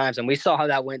 2 more times, and we saw how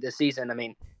that went this season. I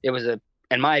mean, in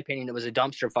my opinion, it was a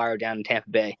dumpster fire down in Tampa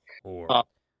Bay. I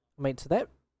mean, so that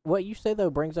what you say though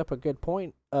brings up a good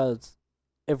point.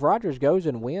 If Rodgers goes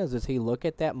and wins, does he look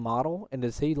at that model and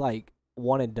does he like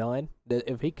one and done?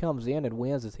 If he comes in and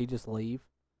wins, does he just leave?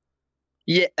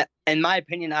 Yeah, in my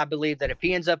opinion, I believe that if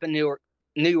he ends up in New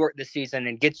York this season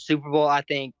and gets Super Bowl, I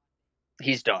think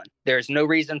he's done. There's no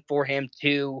reason for him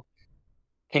to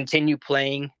continue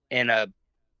playing in a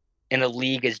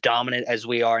league as dominant as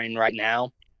we are in right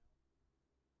now,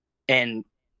 and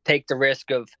take the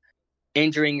risk of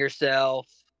injuring yourself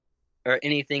or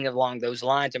anything along those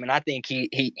lines. I mean, I think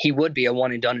he would be a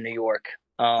one and done in New York.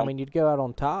 I mean, you'd go out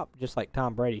on top just like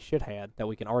Tom Brady should have. That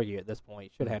we can argue at this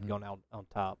point, should have gone out on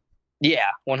top.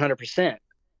 Yeah, 100%.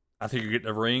 I think you get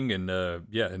the ring and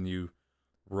and you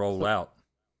roll out.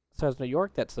 So as New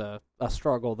York, that's a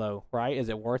struggle though, right? Is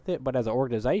it worth it? But as an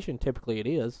organization, typically it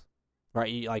is, right?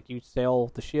 You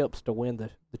sell the ships to win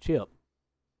the chip.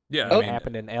 Yeah, it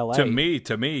happened in L.A. To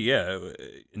me, yeah.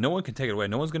 No one can take it away.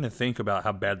 No one's going to think about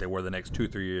how bad they were the next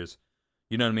 2-3 years.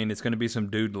 You know what I mean? It's going to be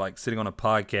some dude like sitting on a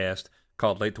podcast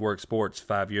called Late to Work Sports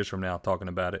 5 years from now talking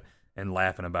about it and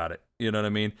laughing about it. You know what I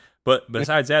mean? But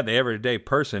besides that, the everyday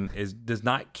person does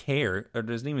not care or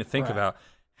doesn't even think about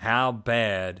how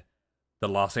bad the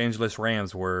Los Angeles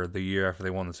Rams were the year after they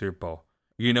won the Super Bowl.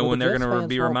 You know when they're going to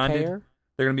be reminded? Care.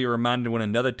 They're going to be reminded when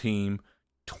another team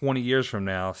 20 years from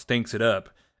now stinks it up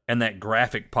and that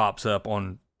graphic pops up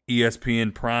on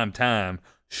ESPN prime time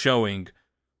showing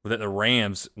that the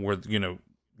Rams were,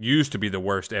 used to be the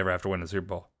worst ever after winning the Super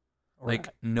Bowl. Right. Like,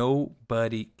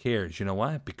 nobody cares. You know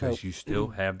why? Because you still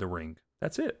have the ring.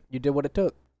 That's it. You did what it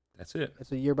took. That's it.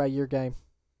 It's a year-by-year game.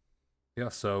 Yeah,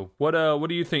 so what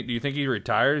do you think? Do you think he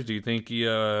retires? Do you think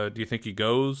he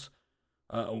goes?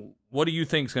 What do you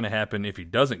think is going to happen if he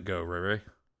doesn't go, Ray Ray?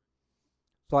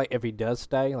 So, like, if he does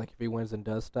stay, like if he wins and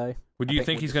does stay, do you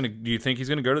think he's going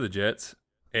to go to the Jets?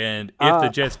 And if the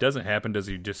Jets doesn't happen, does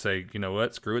he just say, you know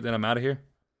what, screw it, then I'm out of here?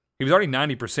 He was already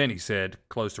 90%, he said,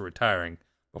 close to retiring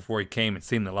before he came and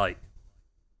seen the light.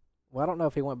 Well, I don't know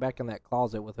if he went back in that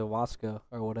closet with Iwaska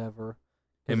or whatever.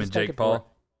 Him and Jake Paul?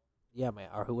 Yeah, man,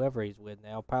 or whoever he's with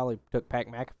now. Probably took Pat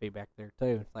McAfee back there,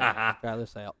 too. Like, try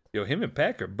this out. Yo, him and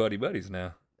Pack are buddies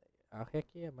now. Oh, heck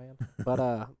yeah, man. But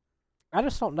I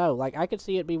just don't know. Like, I could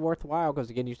see it be worthwhile because,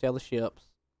 again, you sell the ships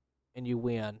and you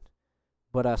win.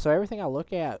 But so everything I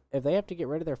look at, if they have to get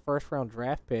rid of their first-round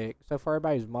draft pick, so far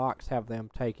everybody's mocks have them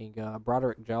taking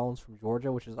Broderick Jones from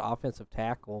Georgia, which is an offensive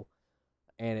tackle,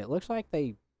 and it looks like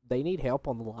they need help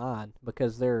on the line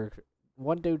because they're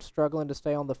one dude's struggling to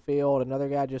stay on the field, another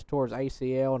guy just tore his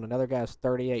ACL, and another guy's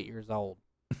 38 years old.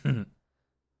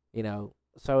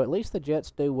 So at least the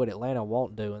Jets do what Atlanta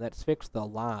won't do, and that's fix the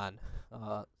line.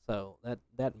 So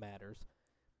that matters.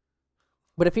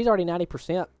 But if he's already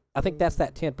 90%, I think that's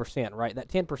that 10%, right? That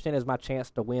 10% is my chance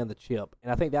to win the chip.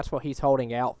 And I think that's what he's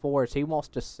holding out for is he wants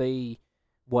to see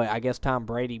what I guess Tom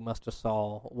Brady must have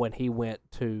saw when he went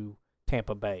to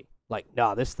Tampa Bay. Like,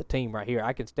 nah, this is the team right here.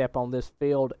 I can step on this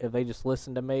field if they just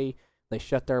listen to me. They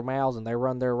shut their mouths and they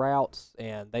run their routes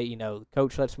and they, the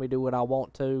coach lets me do what I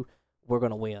want to. We're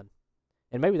going to win.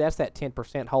 And maybe that's that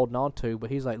 10% holding on to,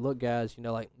 but he's like, look, guys,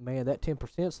 man, that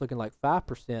 10% is looking like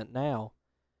 5% now.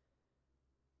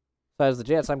 So as the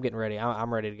Jets, I'm getting ready.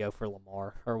 I'm ready to go for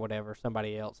Lamar or whatever,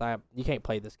 somebody else. You can't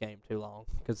play this game too long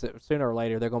because sooner or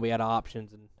later they're going to be out of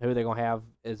options. And who they're going to have,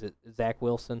 is it Zach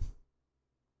Wilson?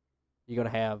 You're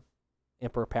going to have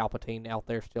Emperor Palpatine out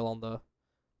there still on the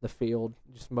field,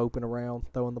 just moping around,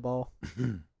 throwing the ball.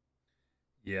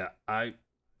 Yeah, I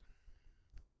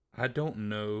don't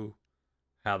know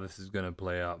how this is going to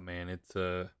play out, man. It's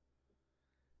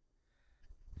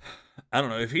I don't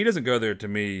know. If he doesn't go there, to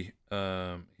me,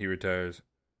 he retires.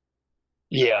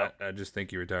 Yeah, I just think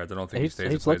he retires. I don't think he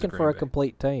stays. He's looking for a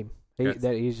complete team.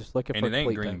 He's just looking for a complete team. And it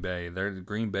ain't Green Bay.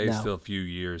 Green Bay's still a few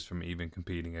years from even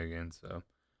competing again. So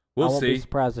I won't be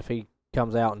surprised if he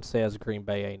comes out and says Green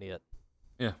Bay ain't it.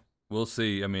 Yeah, we'll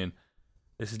see. I mean,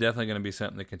 this is definitely going to be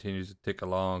something that continues to tick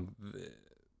along.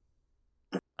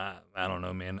 I don't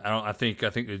know, man. I think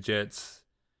the Jets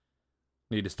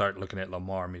need to start looking at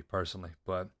Lamar, me personally,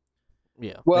 but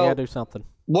yeah, they gotta do something.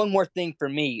 One more thing for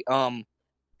me.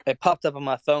 It popped up on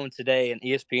my phone today, an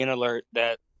ESPN alert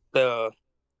that the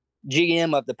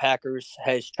GM of the Packers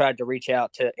has tried to reach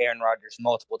out to Aaron Rodgers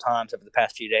multiple times over the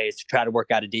past few days to try to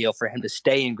work out a deal for him to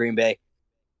stay in Green Bay.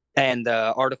 And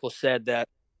the article said that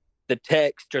the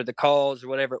text or the calls or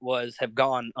whatever it was have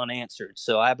gone unanswered.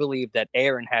 So I believe that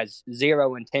Aaron has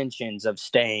zero intentions of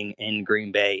staying in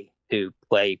Green Bay to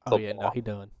play football. Oh, yeah, no, he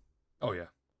done. Oh, yeah.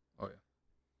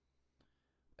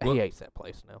 He hates that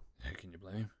place now. Can you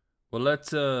blame him? Well,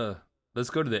 let's go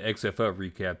to the XFL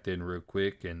recap then real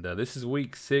quick. And this is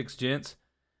week 6, gents.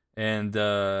 And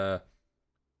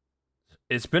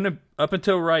it's been up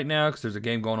until right now, because there's a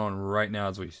game going on right now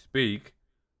as we speak.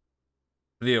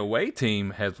 the away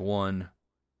team has won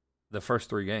the first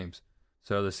 3 games.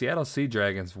 So the Seattle Sea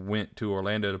Dragons went to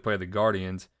Orlando to play the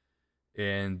Guardians,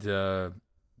 and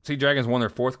Sea Dragons won their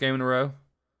 4th game in a row.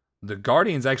 The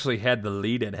Guardians actually had the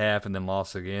lead at half and then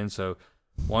lost again. So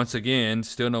once again,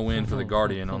 still no win for the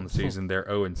Guardian on the season. They're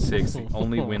 0-6, the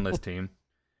only winless team.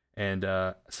 And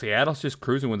Seattle's just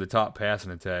cruising with the top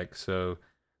passing attack. So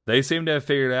they seem to have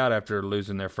figured it out after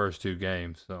losing their first 2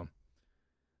 games. So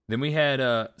then we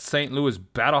had St. Louis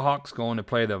Battlehawks going to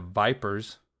play the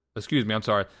Vipers. Excuse me, I'm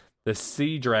sorry. The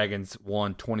Sea Dragons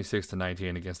won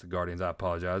 26-19 against the Guardians. I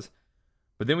apologize.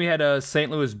 But then we had St.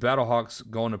 Louis Battlehawks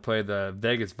going to play the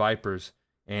Vegas Vipers.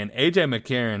 And A.J.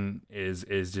 McCarron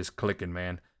is just clicking,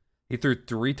 man. He threw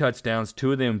 3 touchdowns,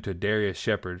 2 of them to Darius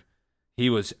Shepard. He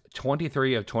was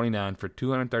 23 of 29 for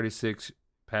 236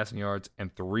 passing yards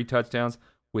and 3 touchdowns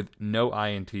with no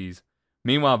INTs.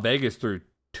 Meanwhile, Vegas threw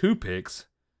 2 picks.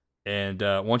 And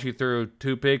once you throw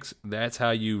 2 picks, that's how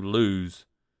you lose.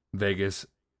 Vegas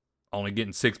only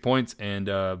getting 6 points and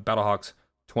Battlehawks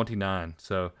 29.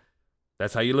 So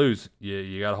that's how you lose.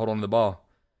 You got to hold on to the ball.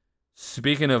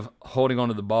 Speaking of holding on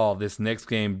to the ball, this next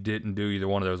game didn't do either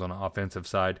one of those on the offensive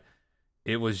side.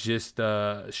 It was just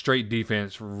straight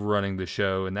defense running the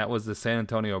show, and that was the San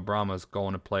Antonio Brahmas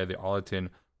going to play the Arlington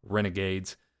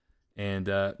Renegades. And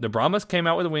the Brahmas came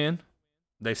out with a win.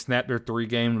 They snapped their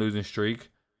 3-game losing streak.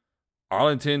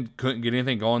 Arlington couldn't get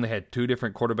anything going. They had 2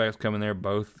 different quarterbacks coming there,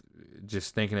 both just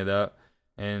stinking it up.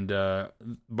 And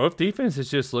both defenses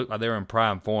just looked like they were in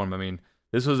prime form. I mean,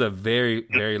 this was a very,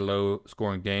 very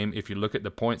low-scoring game. If you look at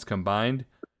the points combined,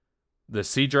 the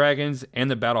Sea Dragons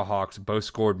and the Battlehawks both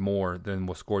scored more than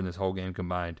was scored in this whole game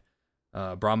combined.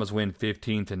 Brahmas win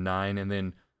 15-9. And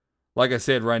then, like I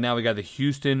said, right now we got the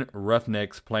Houston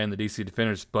Roughnecks playing the DC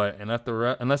Defenders. But unless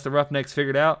the Roughnecks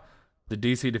figured out, the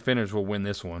DC Defenders will win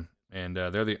this one. And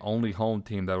they're the only home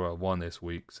team that will have won this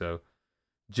week. So,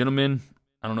 gentlemen,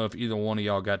 I don't know if either one of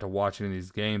y'all got to watch any of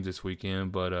these games this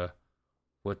weekend, but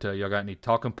what y'all got any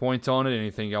talking points on it?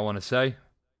 Anything y'all want to say?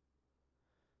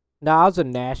 No, I was in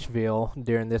Nashville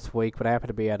during this week, but I happened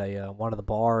to be at a one of the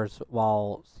bars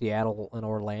while Seattle and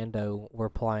Orlando were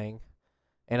playing.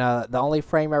 And the only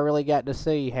frame I really got to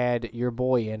see had your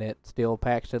boy in it, still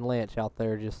Paxton Lynch, out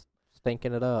there just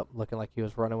stinking it up, looking like he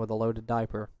was running with a loaded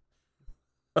diaper.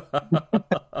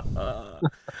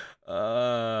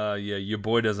 Yeah, your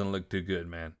boy doesn't look too good,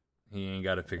 man. He ain't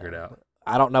got it figured out.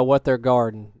 I don't know what they're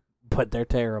guarding, but they're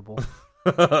terrible.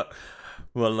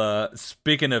 Well,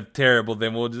 speaking of terrible,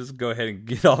 then we'll just go ahead and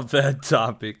get off that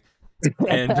topic,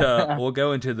 and we'll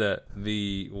go into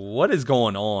the what is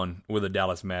going on with the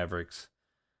Dallas Mavericks.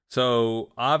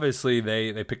 So obviously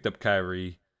they picked up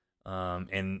Kyrie,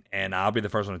 and I'll be the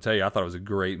first one to tell you I thought it was a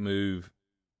great move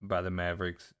by the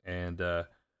Mavericks. And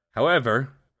however,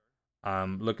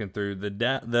 I'm looking through the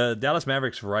Dallas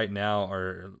Mavericks right now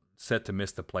are set to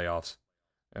miss the playoffs.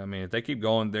 I mean, if they keep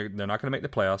going, they're not going to make the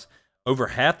playoffs. Over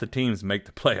half the teams make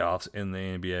the playoffs in the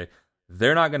NBA.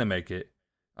 They're not going to make it.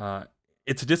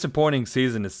 It's a disappointing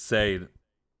season to say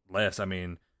less. I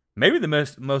mean, maybe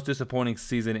the most disappointing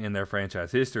season in their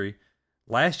franchise history.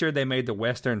 Last year they made the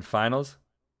Western Finals.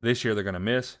 This year they're going to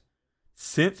miss.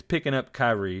 Since picking up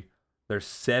Kyrie, they're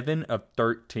 7 of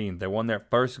 13. They won their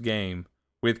first game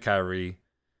with Kyrie,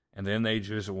 and then they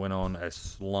just went on a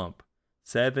slump.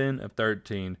 7 of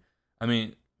 13. I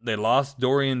mean, they lost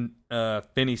Dorian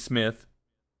Finney-Smith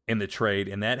in the trade,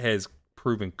 and that has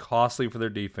proven costly for their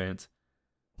defense.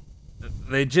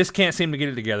 They just can't seem to get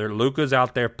it together. Luka's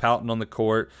out there pouting on the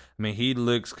court. I mean, he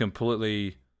looks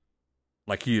completely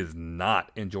like he is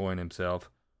not enjoying himself.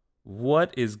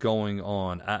 What is going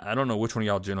on? I don't know which one of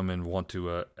y'all gentlemen want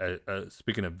to,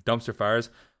 speaking of dumpster fires,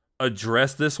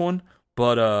 address this one,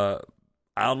 but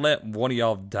I'll let one of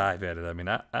y'all dive at it. I mean,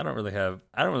 I don't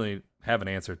really have an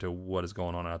answer to what is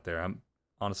going on out there. I'm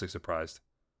honestly surprised.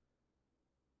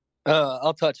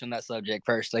 I'll touch on that subject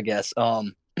first, I guess.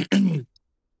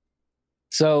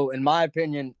 So, in my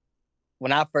opinion,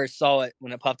 when I first saw it,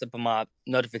 when it popped up on my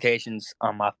notifications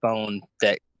on my phone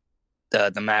that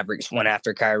the Mavericks went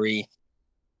after Kyrie,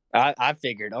 I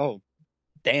figured, oh,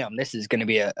 damn, this is going to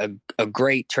be a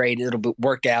great trade. It'll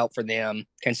work out for them,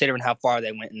 considering how far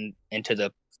they went into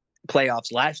the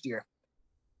playoffs last year.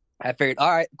 I figured, all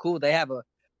right, cool. They have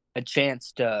a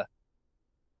chance to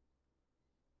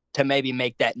maybe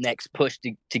make that next push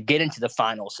to get into the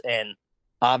finals. And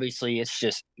obviously it's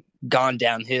just gone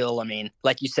downhill. I mean,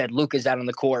 like you said, Luka's out on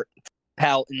the court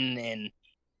pouting, and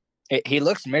he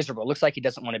looks miserable. Looks like he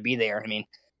doesn't want to be there. I mean,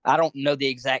 I don't know the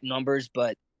exact numbers,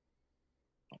 but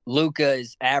Luka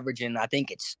is averaging, I think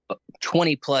it's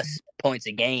 20 plus points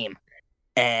a game.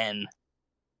 And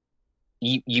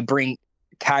you bring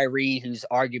Kyrie, who's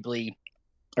arguably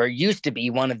or used to be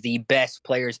one of the best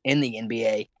players in the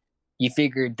NBA. You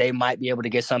figured they might be able to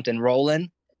get something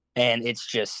rolling, and it's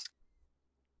just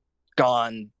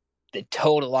gone the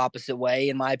total opposite way,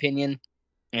 in my opinion.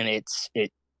 And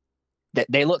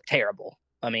they look terrible.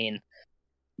 I mean,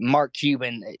 Mark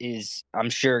Cuban is, I'm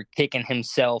sure, kicking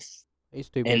himself. He's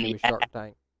too busy with Shark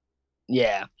Tank.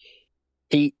 Yeah.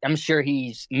 I'm sure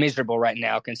he's miserable right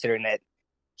now, considering that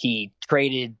he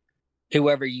traded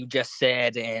whoever you just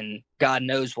said and God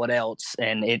knows what else,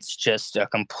 and it's just a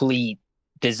complete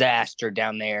disaster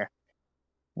down there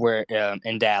where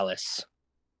in Dallas.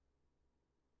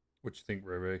 What you think,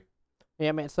 Ray Ray?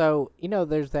 Yeah, man. So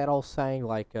there's that old saying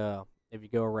like, if you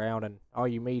go around and all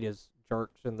you meet is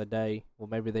jerks in the day, well,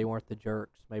 maybe they weren't the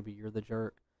jerks. Maybe you're the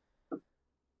jerk.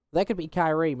 That could be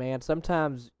Kyrie, man.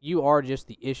 Sometimes you are just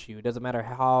the issue. It doesn't matter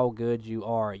how good you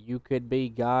are. You could be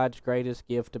God's greatest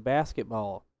gift to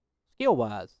basketball,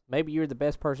 skill-wise. Maybe you're the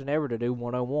best person ever to do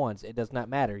one-on-ones. It does not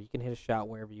matter. You can hit a shot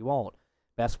wherever you want.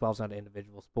 Basketball's not an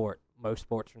individual sport. Most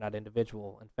sports are not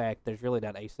individual. In fact, there's really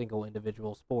not a single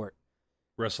individual sport.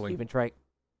 Wrestling. Even train.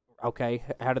 Okay,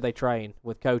 how do they train?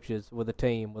 With coaches, with a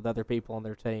team, with other people on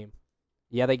their team.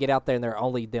 Yeah, they get out there and they're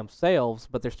only themselves,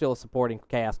 but they're still a supporting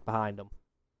cast behind them.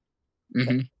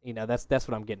 Mm-hmm. That's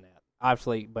what I'm getting at.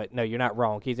 Obviously, but no, you're not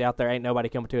wrong. He's out there. Ain't nobody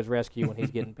coming to his rescue when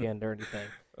he's getting pinned or anything.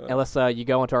 Unless you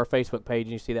go into our Facebook page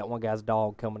and you see that one guy's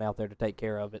dog coming out there to take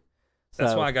care of it.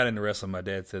 That's why I got into wrestling. My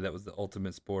dad said that was the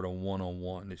ultimate sport on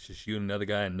one-on-one. It's just you and another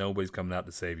guy, and nobody's coming out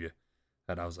to save you.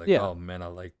 And I was like, oh man, I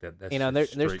like that. That's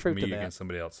there's truth me to that. against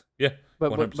somebody else. Yeah,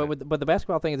 but the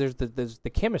basketball thing is there's the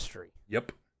chemistry.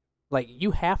 Yep. Like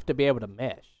you have to be able to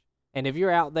mesh, and if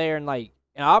you're out there and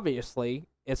obviously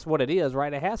it's what it is,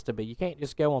 right? It has to be. You can't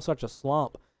just go on such a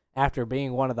slump after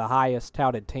being one of the highest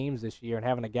touted teams this year and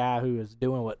having a guy who is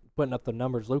putting up the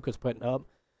numbers Luka's putting up.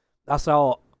 I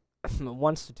saw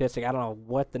one statistic. I don't know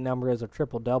what the number is of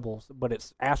triple doubles, but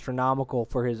it's astronomical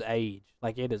for his age.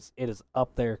 Like it is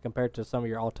up there compared to some of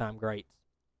your all time greats.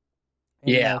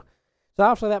 And, yeah. So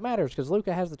obviously that matters because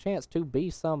Luka has the chance to be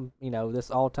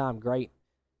this all time great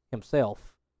himself.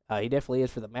 He definitely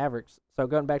is for the Mavericks. So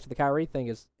going back to the Kyrie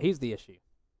thing, he's the issue.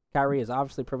 Kyrie is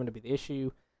obviously proven to be the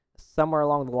issue. Somewhere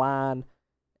along the line,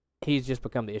 he's just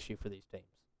become the issue for these teams.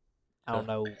 I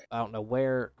don't know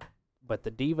where, but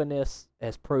the diva-ness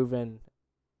has proven,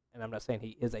 and I'm not saying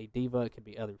he is a diva, it could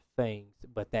be other things,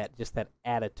 but that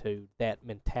attitude, that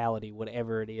mentality,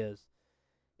 whatever it is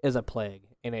a plague.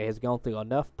 And it has gone through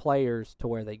enough players to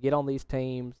where they get on these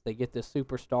teams, they get this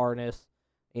superstarness,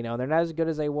 and they're not as good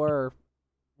as they were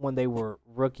when they were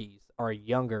rookies or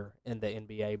younger in the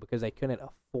NBA because they couldn't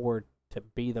afford to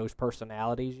be those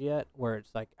personalities yet, where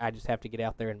it's like, I just have to get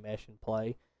out there and mesh and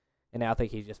play. And now I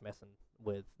think he's just messing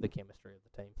with the chemistry of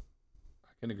the team.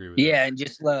 I can agree with that. Yeah, and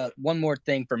just one more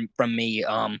thing from me.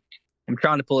 I'm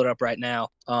trying to pull it up right now.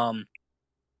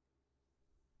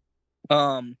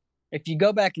 If you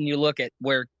go back and you look at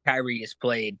where Kyrie has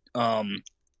played,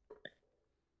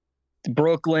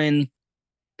 Brooklyn,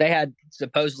 they had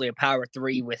supposedly a power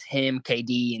three with him,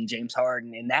 KD, and James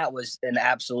Harden, and that was an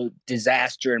absolute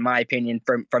disaster, in my opinion,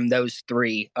 from those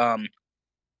three.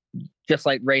 Just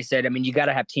like Ray said, I mean, you got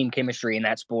to have team chemistry in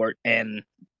that sport, and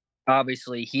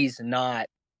obviously he's not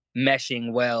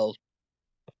meshing well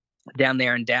down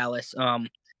there in Dallas.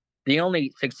 The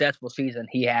only successful season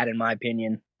he had, in my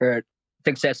opinion, or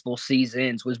successful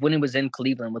seasons, was when he was in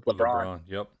Cleveland with LeBron.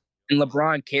 Yep. And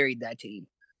LeBron carried that team.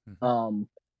 Mm-hmm.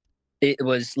 It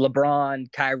was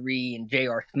LeBron, Kyrie, and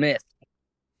J.R. Smith.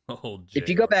 Oh, if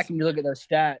you go back and you look at those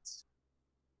stats,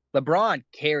 LeBron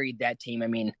carried that team. I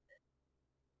mean,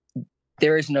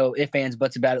 there is no ifs, ands,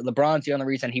 buts about it. LeBron's the only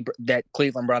reason that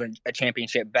Cleveland brought a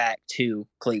championship back to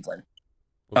Cleveland.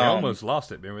 Well, they almost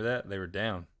lost it. Remember that? They were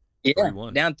down. Yeah,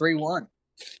 3-1. Down 3-1.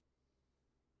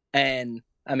 And,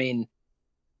 I mean,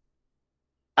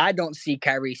 I don't see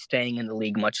Kyrie staying in the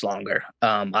league much longer.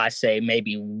 I say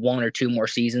maybe 1 or 2 more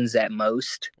seasons at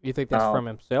most. You think that's from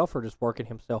himself or just working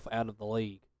himself out of the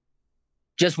league?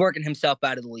 Just working himself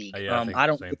out of the league. I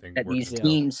don't think that these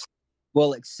teams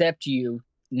will accept you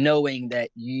knowing that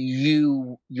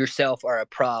you yourself are a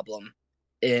problem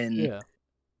in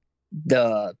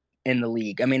the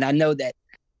league. I mean, I know that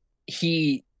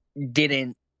he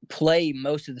didn't play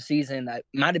most of the season. It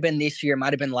might have been this year,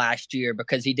 might have been last year,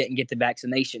 because he didn't get the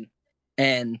vaccination.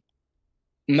 And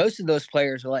most of those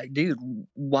players are like, dude,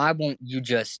 why won't you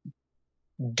just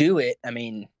do it? I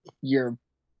mean, you're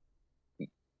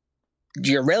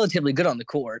relatively good on the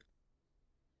court,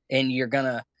 and you're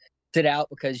gonna sit out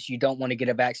because you don't want to get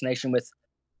a vaccination with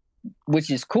which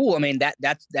is cool. I mean,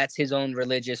 that's his own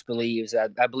religious beliefs.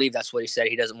 I believe that's what he said.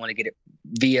 He doesn't want to get it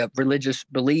via religious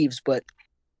beliefs, but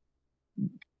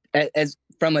as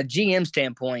from a GM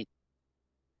standpoint,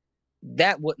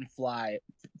 that wouldn't fly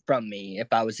from me if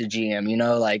I was a GM. You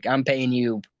know, like I'm paying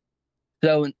you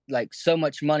so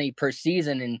much money per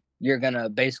season, and you're gonna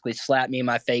basically slap me in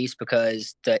my face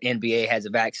because the NBA has a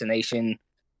vaccination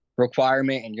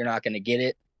requirement, and you're not gonna get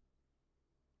it.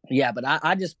 Yeah, but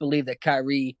I just believe that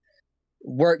Kyrie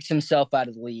works himself out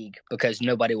of the league because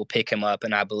nobody will pick him up,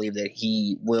 and I believe that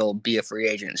he will be a free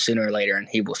agent sooner or later, and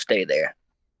he will stay there.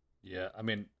 Yeah, I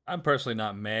mean, I'm personally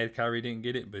not mad Kyrie didn't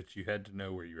get it, but you had to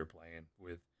know where you were playing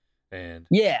with. And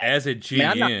yeah, as a GM,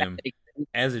 I mean,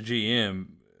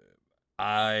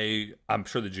 I'm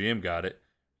sure the GM got it.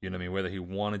 You know what I mean, whether he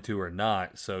wanted to or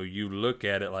not. So you look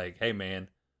at it like, hey man,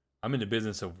 I'm in the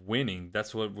business of winning.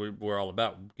 That's what we're all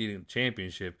about, getting the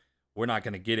championship. We're not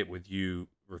going to get it with you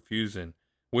refusing,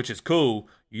 which is cool.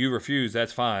 You refuse,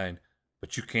 that's fine,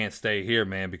 but you can't stay here,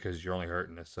 man, because you're only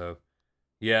hurting us. So,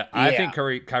 yeah, I think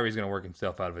Kyrie's going to work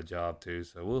himself out of a job too.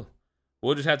 So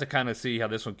we'll just have to kind of see how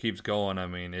this one keeps going. I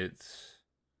mean, it's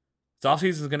off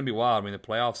season is going to be wild. I mean, the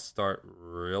playoffs start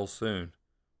real soon.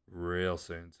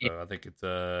 So I think it's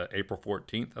April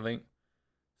 14th. I think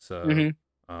so.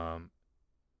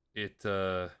 It's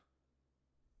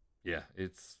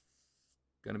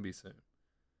gonna be soon.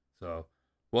 So,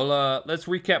 well, let's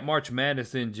recap March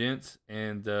Madness then, gents,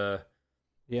 and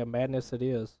yeah, madness it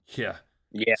is. Yeah.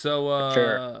 So,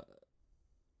 sure.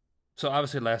 So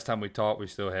obviously last time we talked, we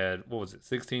still had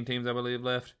 16 teams I believe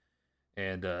left,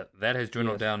 and that has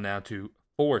dwindled down now to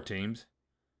 4 teams,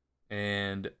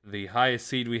 and the highest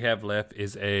seed we have left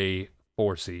is a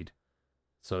 4 seed.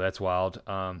 So that's wild.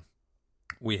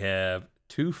 We have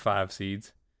 2 5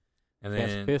 seeds, and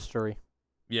then history.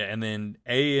 Yeah, and then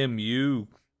AMU.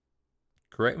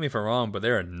 Correct me if I'm wrong, but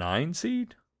they're a 9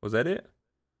 seed. Was that it?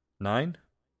 9?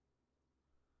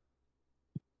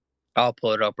 I'll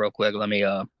pull it up real quick.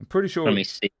 I'm pretty sure. Let me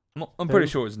see. I'm pretty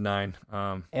sure it's 9.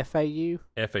 FAU.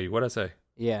 What'd I say?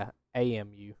 Yeah,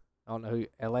 AMU. I don't know who.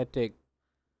 Atlantic.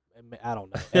 I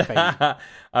don't know. FAU.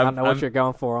 I don't know what you're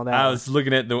going for on that. I was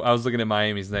looking at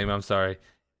Miami's name. I'm sorry.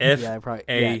 FAU.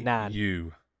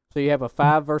 9. So you have a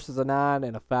 5 versus a 9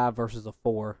 and a 5 versus a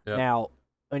 4. Yep. Now,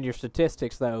 on your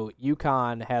statistics, though,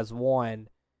 UConn has won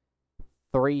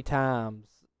 3 times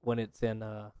when it's in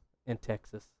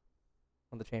Texas,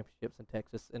 on the championships in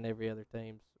Texas, and every other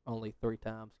team's only 3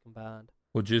 times combined.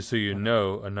 Well, just so you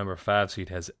know, a number 5 seed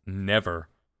has never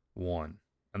won,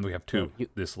 and we have 2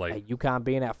 this late. UConn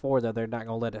being at 4, though, they're not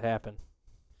going to let it happen.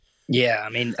 Yeah, I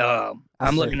mean,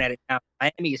 I'm looking at it now.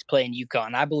 Miami is playing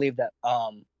UConn. I believe that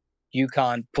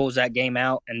UConn pulls that game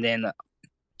out, and then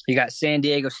you got San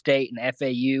Diego State and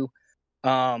FAU.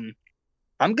 I'm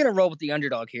going to roll with the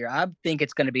underdog here. I think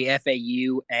it's going to be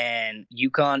FAU and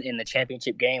UConn in the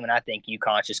championship game, and I think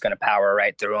UConn's just going to power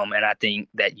right through them, and I think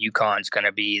that UConn's going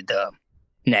to be the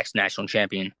next national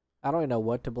champion. I don't even know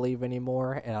what to believe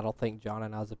anymore, and I don't think John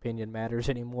and I's opinion matters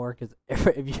anymore, because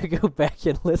if you go back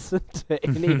and listen to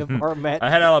any of our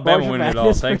I had Alabama win it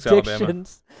all. Thanks, Alabama.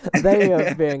 They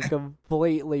have been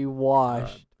completely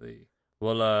washed.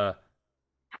 Well,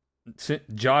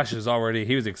 Josh is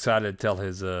he was excited to tell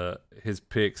his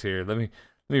picks here. Let me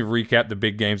recap the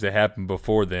big games that happened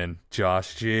before then,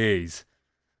 Josh. Jeez.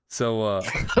 So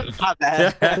my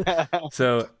bad.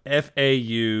 So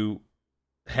FAU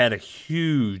had a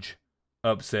huge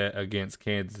upset against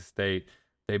Kansas State.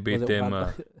 They beat them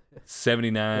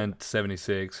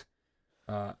 79-76.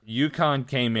 UConn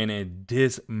came in and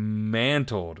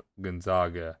dismantled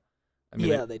Gonzaga. I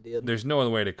mean, they did. There's no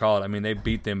other way to call it. I mean, they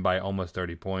beat them by almost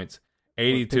 30 points,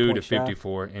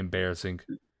 82-54, embarrassing.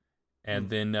 And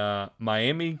then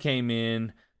Miami came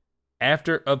in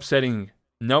after upsetting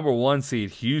number 1 seed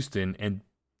Houston and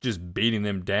just beating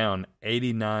them down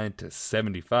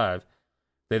 89-75.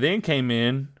 They then came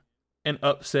in and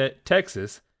upset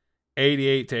Texas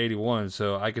 88-81.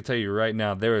 So I can tell you right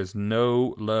now, there is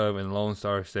no love in Lone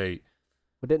Star State.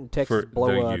 But didn't Texas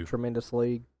blow a tremendous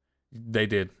lead? They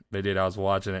did. I was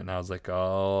watching it, and I was like,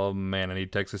 oh, man, I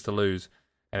need Texas to lose.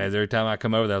 And as every time I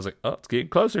come over there, I was like, oh, it's getting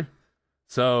closer.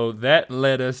 So that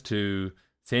led us to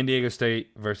San Diego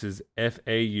State versus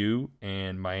FAU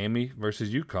and Miami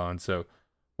versus UConn. So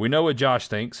we know what Josh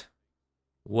thinks.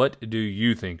 What do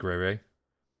you think, Ray Ray?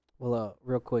 Well,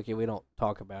 real quick, if we don't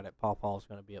talk about it, Paul's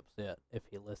going to be upset if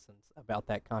he listens about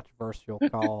that controversial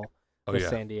call with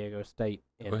San Diego State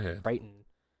and Creighton.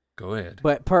 Go ahead.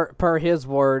 But per his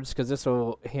words, because this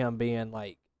will him being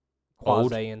like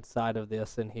quasi inside of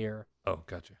this in here. Oh,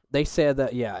 gotcha. They said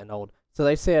that, and old. So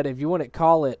they said if you want to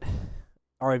call it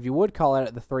or if you would call it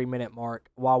at the 3-minute mark,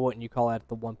 why wouldn't you call it at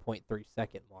the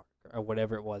 1.3-second mark or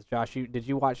whatever it was? Josh, did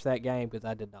you watch that game? Because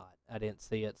I did not. I didn't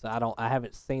see it, so I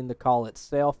haven't seen the call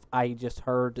itself. I just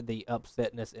heard the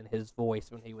upsetness in his voice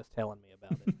when he was telling me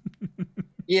about it.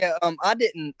 Yeah, I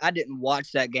didn't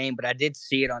watch that game, but I did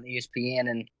see it on ESPN,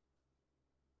 and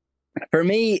for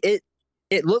me,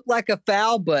 it looked like a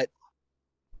foul, but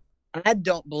I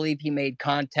don't believe he made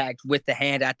contact with the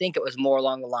hand. I think it was more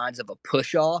along the lines of a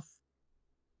push off.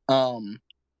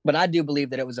 But I do believe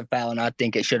that it was a foul, and I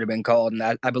think it should have been called, and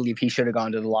I believe he should have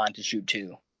gone to the line to shoot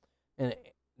too. And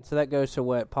so that goes to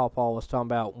what Paul was talking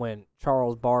about when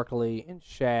Charles Barkley and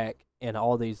Shaq and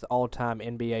all these all-time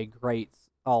NBA greats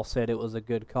all said it was a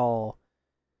good call.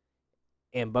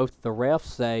 And both the refs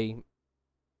say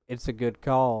it's a good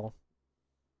call.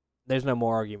 There's no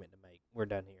more argument to make. We're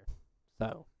done here.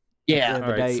 So yeah, at the end of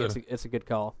the day, it's a good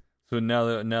call. So now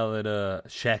that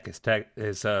Shaq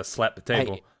has slapped the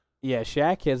table. Hey, yeah,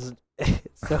 Shaq has.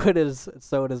 So it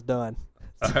is done.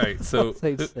 All right, so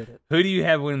who do you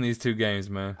have winning these two games,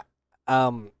 man? So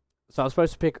I'm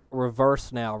supposed to pick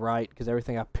reverse now, right? Because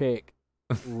everything I pick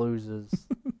loses.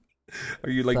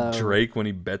 Are you like Drake when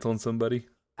he bets on somebody?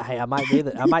 Hey, I might be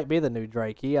the new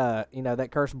Drake. He that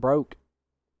curse broke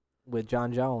with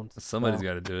John Jones. Somebody's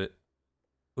got to do it.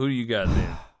 Who do you got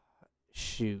then?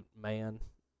 Shoot, man.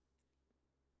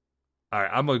 All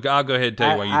right, I'll go ahead and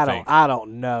tell you what you think. I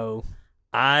don't know.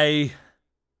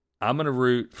 I'm gonna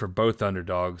root for both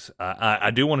underdogs. I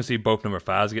do want to see both number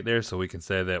 5s get there, so we can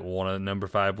say that one of the number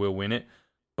 5 will win it.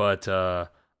 But I'm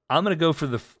gonna go for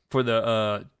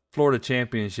the Florida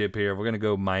championship here. We're gonna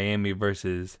go Miami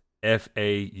versus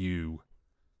FAU.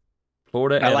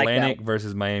 Florida Atlantic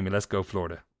versus Miami. Let's go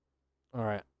Florida. All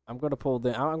right, I'm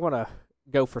gonna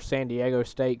go for San Diego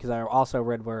State because I also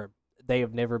read where they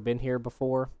have never been here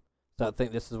before. So I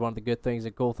think this is one of the good things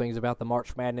and cool things about the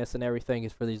March Madness and everything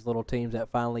is for these little teams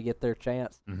that finally get their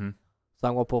chance. Mm-hmm. So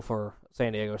I'm going to pull for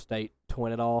San Diego State to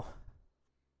win it all.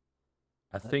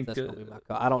 I think that's going to be my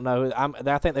call. I don't know.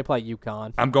 I think they play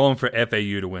UConn. I'm going for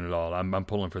FAU to win it all. I'm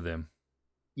pulling for them.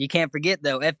 You can't forget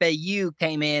though, FAU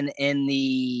came in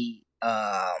the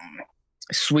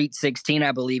Sweet 16,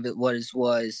 I believe it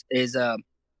was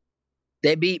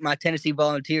they beat my Tennessee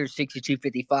Volunteers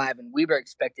 62-55, and we were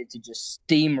expected to just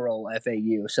steamroll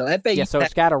FAU. So FAU, yeah, so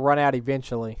it's got to run out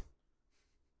eventually.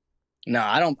 No,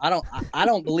 I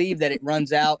don't believe that it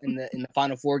runs out in the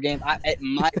Final Four game. It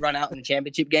might run out in the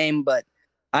championship game, but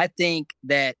I think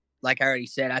that, like I already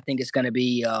said, I think it's going to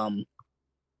be.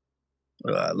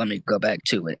 Let me go back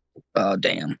to it. Oh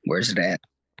damn, where's it at?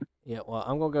 Yeah, well,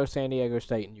 I'm gonna go San Diego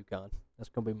State and UConn. That's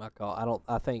gonna be my call.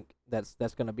 I think that's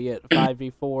gonna be it.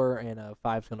 5v4 and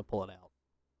 5's gonna pull it out.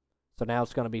 So now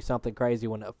it's gonna be something crazy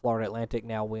when Florida Atlantic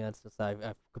now wins since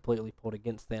I've completely pulled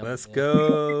against them. Let's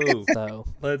go. So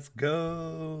let's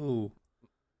go.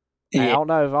 I don't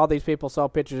know if all these people saw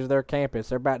pictures of their campus.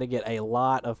 They're about to get a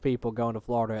lot of people going to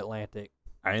Florida Atlantic.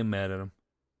 I am mad at them.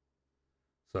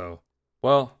 So,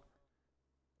 well,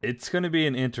 it's going to be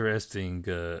an interesting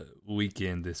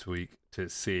weekend this week to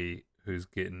see who's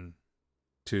getting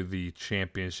to the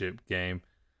championship game.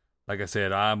 Like I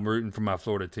said, I'm rooting for my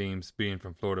Florida teams, being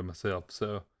from Florida myself.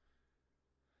 So,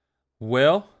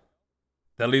 well,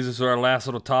 that leads us to our last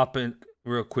little topic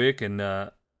real quick. And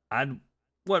I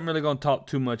wasn't really going to talk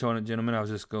too much on it, gentlemen. I was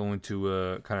just going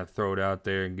to kind of throw it out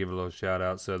there and give a little shout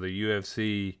out. So the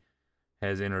UFC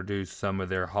has introduced some of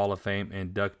their Hall of Fame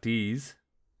inductees.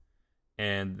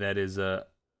 And that is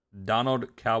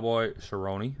Donald Cowboy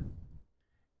Cerrone,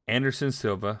 Anderson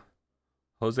Silva,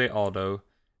 Jose Aldo,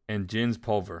 and Jens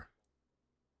Pulver.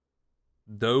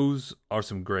 Those are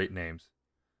some great names.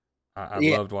 I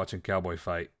loved watching Cowboy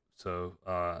fight. So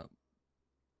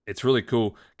it's really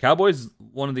cool. Cowboy's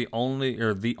the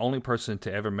only person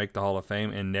to ever make the Hall of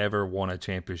Fame and never won a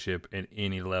championship in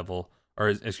any level, or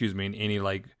in any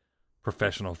like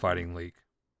professional fighting league.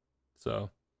 So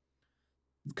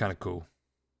it's kind of cool.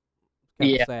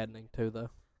 Kind of saddening too, though.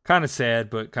 Kind of sad,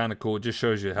 but kind of cool. It just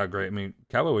shows you how great. I mean,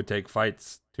 Cowboy would take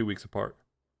fights 2 weeks apart.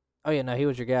 Oh yeah, no, he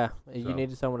was your guy. You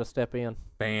needed someone to step in.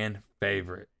 Fan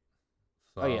favorite.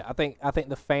 So. Oh yeah, I think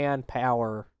the fan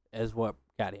power is what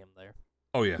got him there.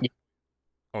 Oh yeah.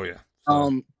 Oh yeah.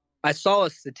 So. I saw a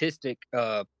statistic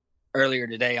earlier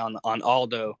today on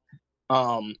Aldo.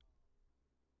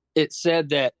 It said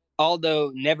that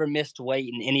Aldo never missed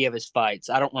weight in any of his fights.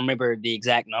 I don't remember the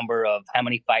exact number of how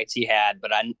many fights he had,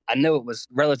 but I know it was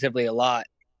relatively a lot.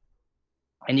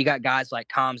 And you got guys like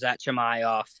Khamzat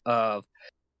Chimaev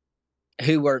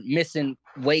who were missing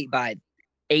weight by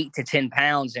 8 to 10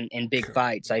 pounds in big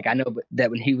fights. Like I know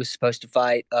that when he was supposed to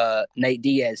fight Nate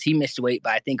Diaz, he missed weight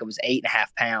by I think it was 8.5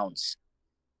 pounds.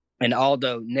 And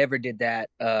Aldo never did that.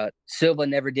 Silva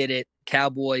never did it.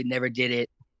 Cowboy never did it.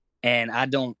 And I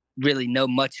don't really know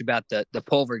much about the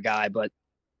Pulver guy, but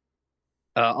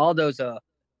Aldo's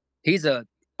he's a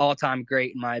all-time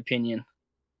great in my opinion.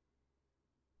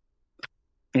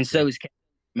 And so is, I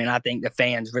mean, I think the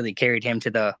fans really carried him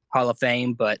to the Hall of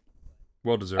Fame, but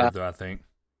well deserved, though, I think.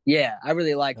 Yeah, I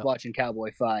really like watching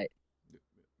Cowboy fight.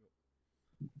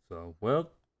 So,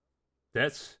 well,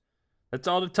 that's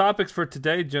all the topics for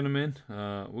today, gentlemen.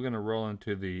 We're going to roll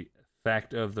into the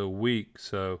fact of the week.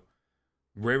 So,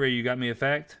 Ray, you got me a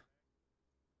fact?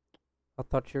 I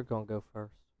thought you were going to go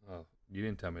first. Oh, you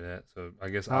didn't tell me that, so I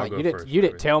guess I'll go first. You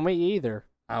didn't tell me either.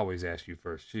 I always ask you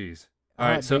first. Jeez. All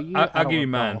right, so I'll give you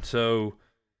mine. So,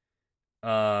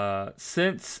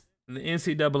 since the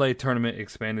NCAA tournament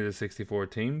expanded to 64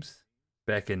 teams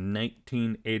back in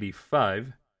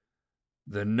 1985,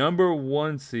 the number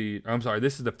one seed,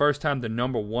 this is the first time the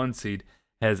number one seed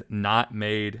has not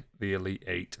made the Elite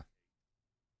Eight.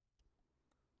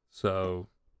 So,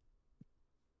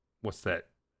 what's that?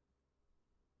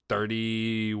 8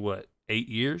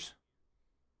 years?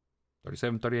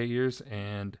 37, 38 years,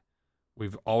 and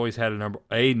we've always had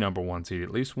a number one seed,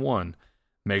 at least one,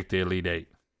 make the Elite Eight.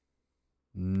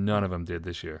 None of them did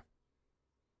this year.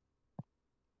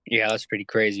 Yeah, that's pretty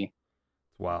crazy.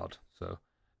 It's wild. So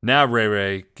now,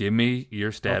 Ray, give me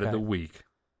your stat of the week.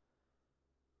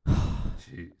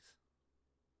 Jeez.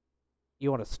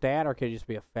 You want a stat, or could it just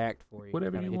be a fact for you?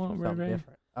 Whatever you want, Ray.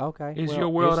 Okay. It's your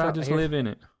world. I just live in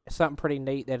it. Something pretty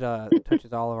neat that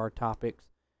touches all of our topics.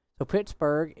 So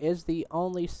Pittsburgh is the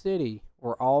only city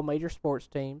where all major sports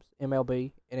teams,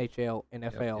 MLB, NHL,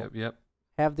 NFL, yep.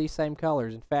 have these same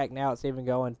colors. In fact, now it's even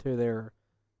going to their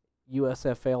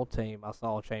USFL team. I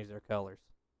saw change their colors.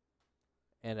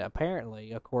 And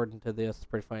apparently, according to this, it's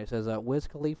pretty funny. It says Wiz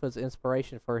Khalifa's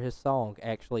inspiration for his song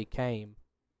actually came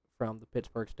from the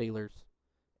Pittsburgh Steelers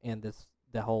and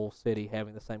the whole city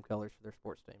having the same colors for their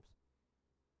sports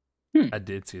teams. I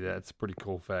did see that. It's a pretty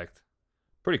cool fact.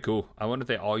 Pretty cool. I wonder if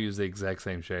they all use the exact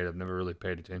same shade. I've never really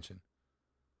paid attention.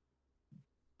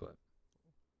 But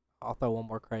I'll throw one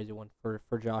more crazy one for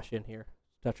Josh in here.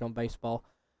 Touch on baseball.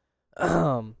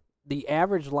 The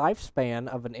average lifespan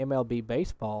of an MLB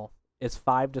baseball is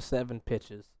 5 to 7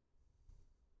 pitches.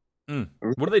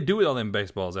 What do they do with all them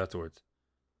baseballs afterwards?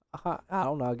 I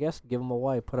don't know. I guess give them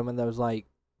away. Put them in those like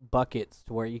buckets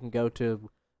to where you can go to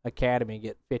Academy and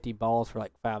get 50 balls for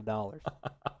like $5.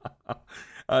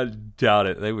 I doubt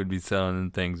it. They would be selling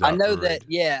them things. I know that.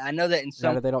 Yeah, I know that in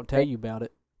some. They don't tell you about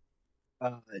it.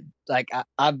 Like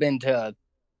I've been to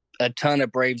a ton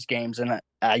of Braves games, and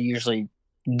I usually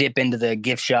dip into the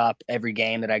gift shop every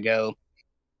game that I go,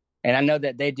 and I know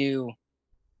that they do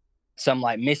some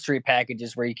like mystery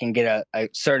packages where you can get a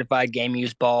certified game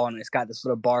used ball, and it's got this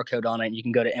little barcode on it. And you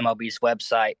can go to MLB's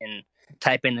website and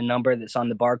type in the number that's on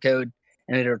the barcode,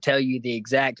 and it'll tell you the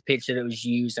exact pitch that it was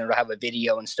used, and it'll have a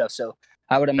video and stuff. So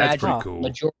I would imagine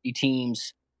majority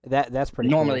teams that's pretty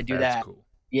normally cool. do that. Cool.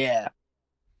 Yeah.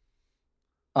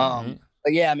 But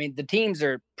yeah, I mean the teams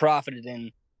are profited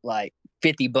in like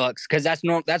 $50 because that's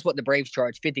what the Braves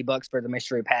charge, $50 for the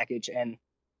mystery package, and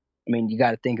I mean you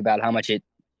got to think about how much it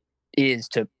is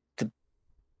to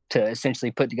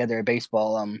essentially put together a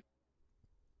baseball.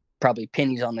 Probably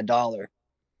pennies on the dollar.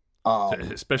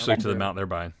 Especially to the amount they're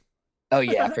buying. Oh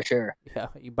yeah, for sure. Yeah,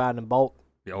 you buy it in bulk.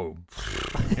 Oh,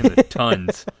 in the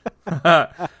tons.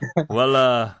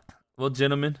 Well,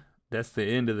 gentlemen, that's the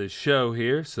end of the show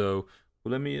here. So,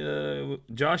 let me,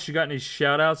 Josh, you got any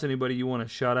shout-outs? Anybody you want to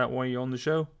shout out while you're on the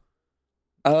show?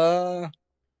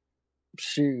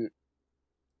 Shoot.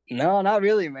 No, not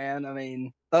really, man. I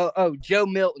mean, Joe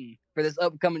Milton for this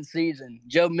upcoming season.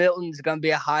 Joe Milton's going to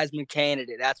be a Heisman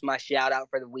candidate. That's my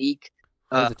shout-out for the week.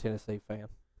 He's a Tennessee fan.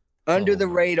 Under the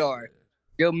radar.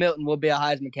 Joe Milton will be a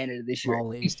Heisman candidate this year.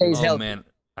 He stays healthy. Man,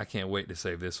 I can't wait to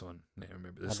save this one. I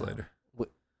remember this later.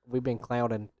 We've been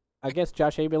clowning. I guess,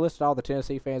 Josh, have you listed all the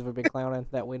Tennessee fans we've been clowning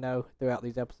that we know throughout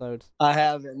these episodes? I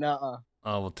haven't. Nuh-uh.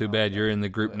 Oh, well, too bad you're in the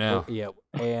group now. Yeah,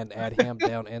 and add him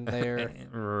down in there.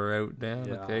 Wrote down.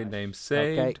 Josh. Okay, name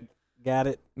saved. Okay, got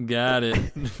it.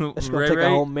 It's going to take a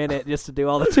whole minute just to do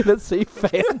all the Tennessee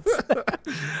fans.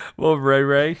 Well,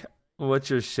 Ray, what's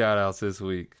your shout-outs this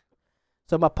week?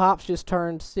 So my pops just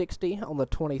turned 60 on the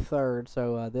 23rd,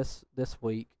 so this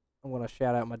week I'm going to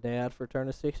shout out my dad for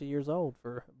turning 60 years old,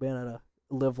 for being able to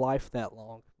live life that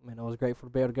long. I mean, I was grateful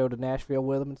to be able to go to Nashville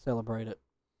with him and celebrate it.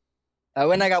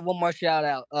 When I got one more shout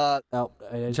out.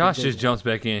 Josh just jumps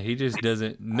back in. He just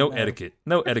doesn't. No etiquette.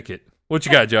 What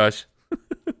you got, Josh?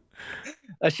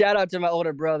 A shout out to my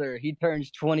older brother. He turns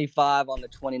 25 on the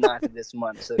 29th of this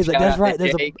month. So He's like, shout that's out right.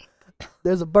 to Jake.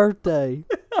 There's a birthday.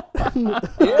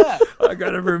 Yeah. I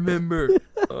gotta remember.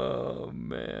 Oh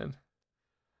man.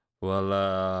 Well,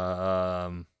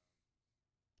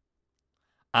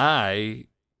 I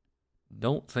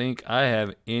don't think I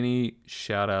have any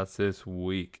shout outs this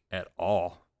week at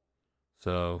all.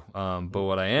 So, but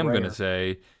what I am Rare. gonna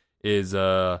say is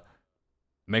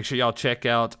make sure y'all check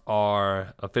out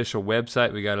our official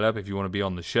website. We got it up if you want to be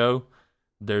on the show.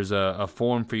 There's a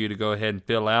form for you to go ahead and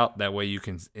fill out. That way you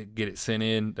can get it sent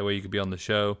in. That way you can be on the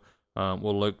show.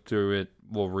 We'll look through it.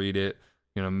 We'll read it.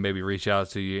 Maybe reach out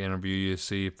to you, interview you,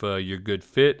 see if you're a good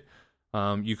fit.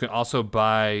 You can also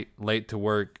buy late to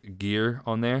work gear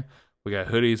on there. We got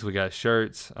hoodies. We got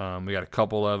shirts. We got a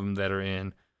couple of them that are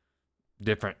in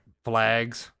different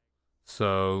flags.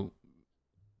 So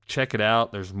check it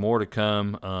out. There's more to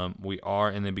come. We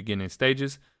are in the beginning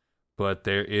stages, but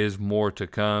there is more to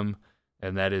come,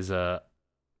 and that is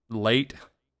late.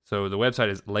 So the website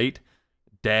is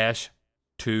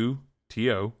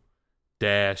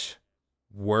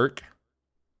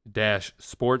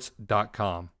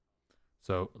late-to-work-sports.com.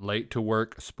 So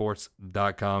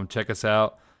late-to-work-sports.com. Check us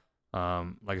out.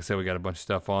 Like I said, we got a bunch of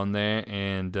stuff on there,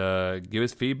 and give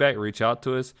us feedback. Reach out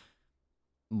to us.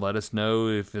 Let us know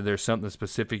if there's something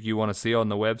specific you want to see on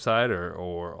the website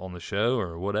or on the show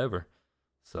or whatever.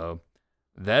 So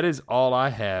that is all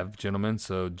I have, gentlemen.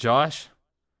 So Josh,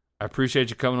 I appreciate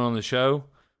you coming on the show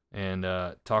and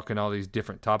talking all these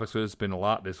different topics with us. It's been a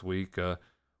lot this week. Went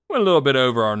a little bit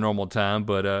over our normal time,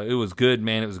 but it was good,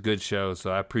 man. It was a good show,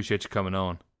 so I appreciate you coming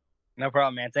on. No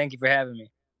problem, man. Thank you for having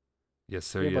me. Yes,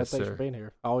 sir. Yeah, Yes, thanks sir. for being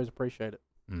here. I always appreciate it.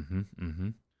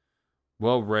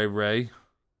 Well, Ray,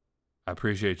 I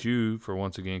appreciate you for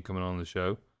once again coming on the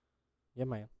show. Yeah,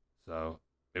 man. So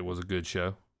it was a good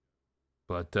show.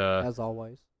 But As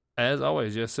always. As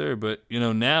always, yes, sir. But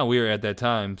now we are at that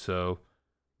time. So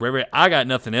Ray, I got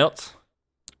nothing else.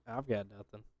 I've got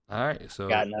nothing. All right, so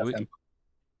Got nothing.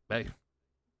 Hey,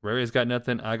 Ray's got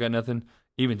nothing. I got nothing.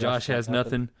 Even Josh has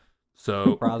nothing.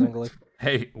 So Surprisingly.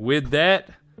 hey, with that,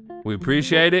 we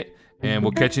appreciate it, and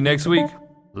we'll catch you next week.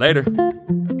 Later.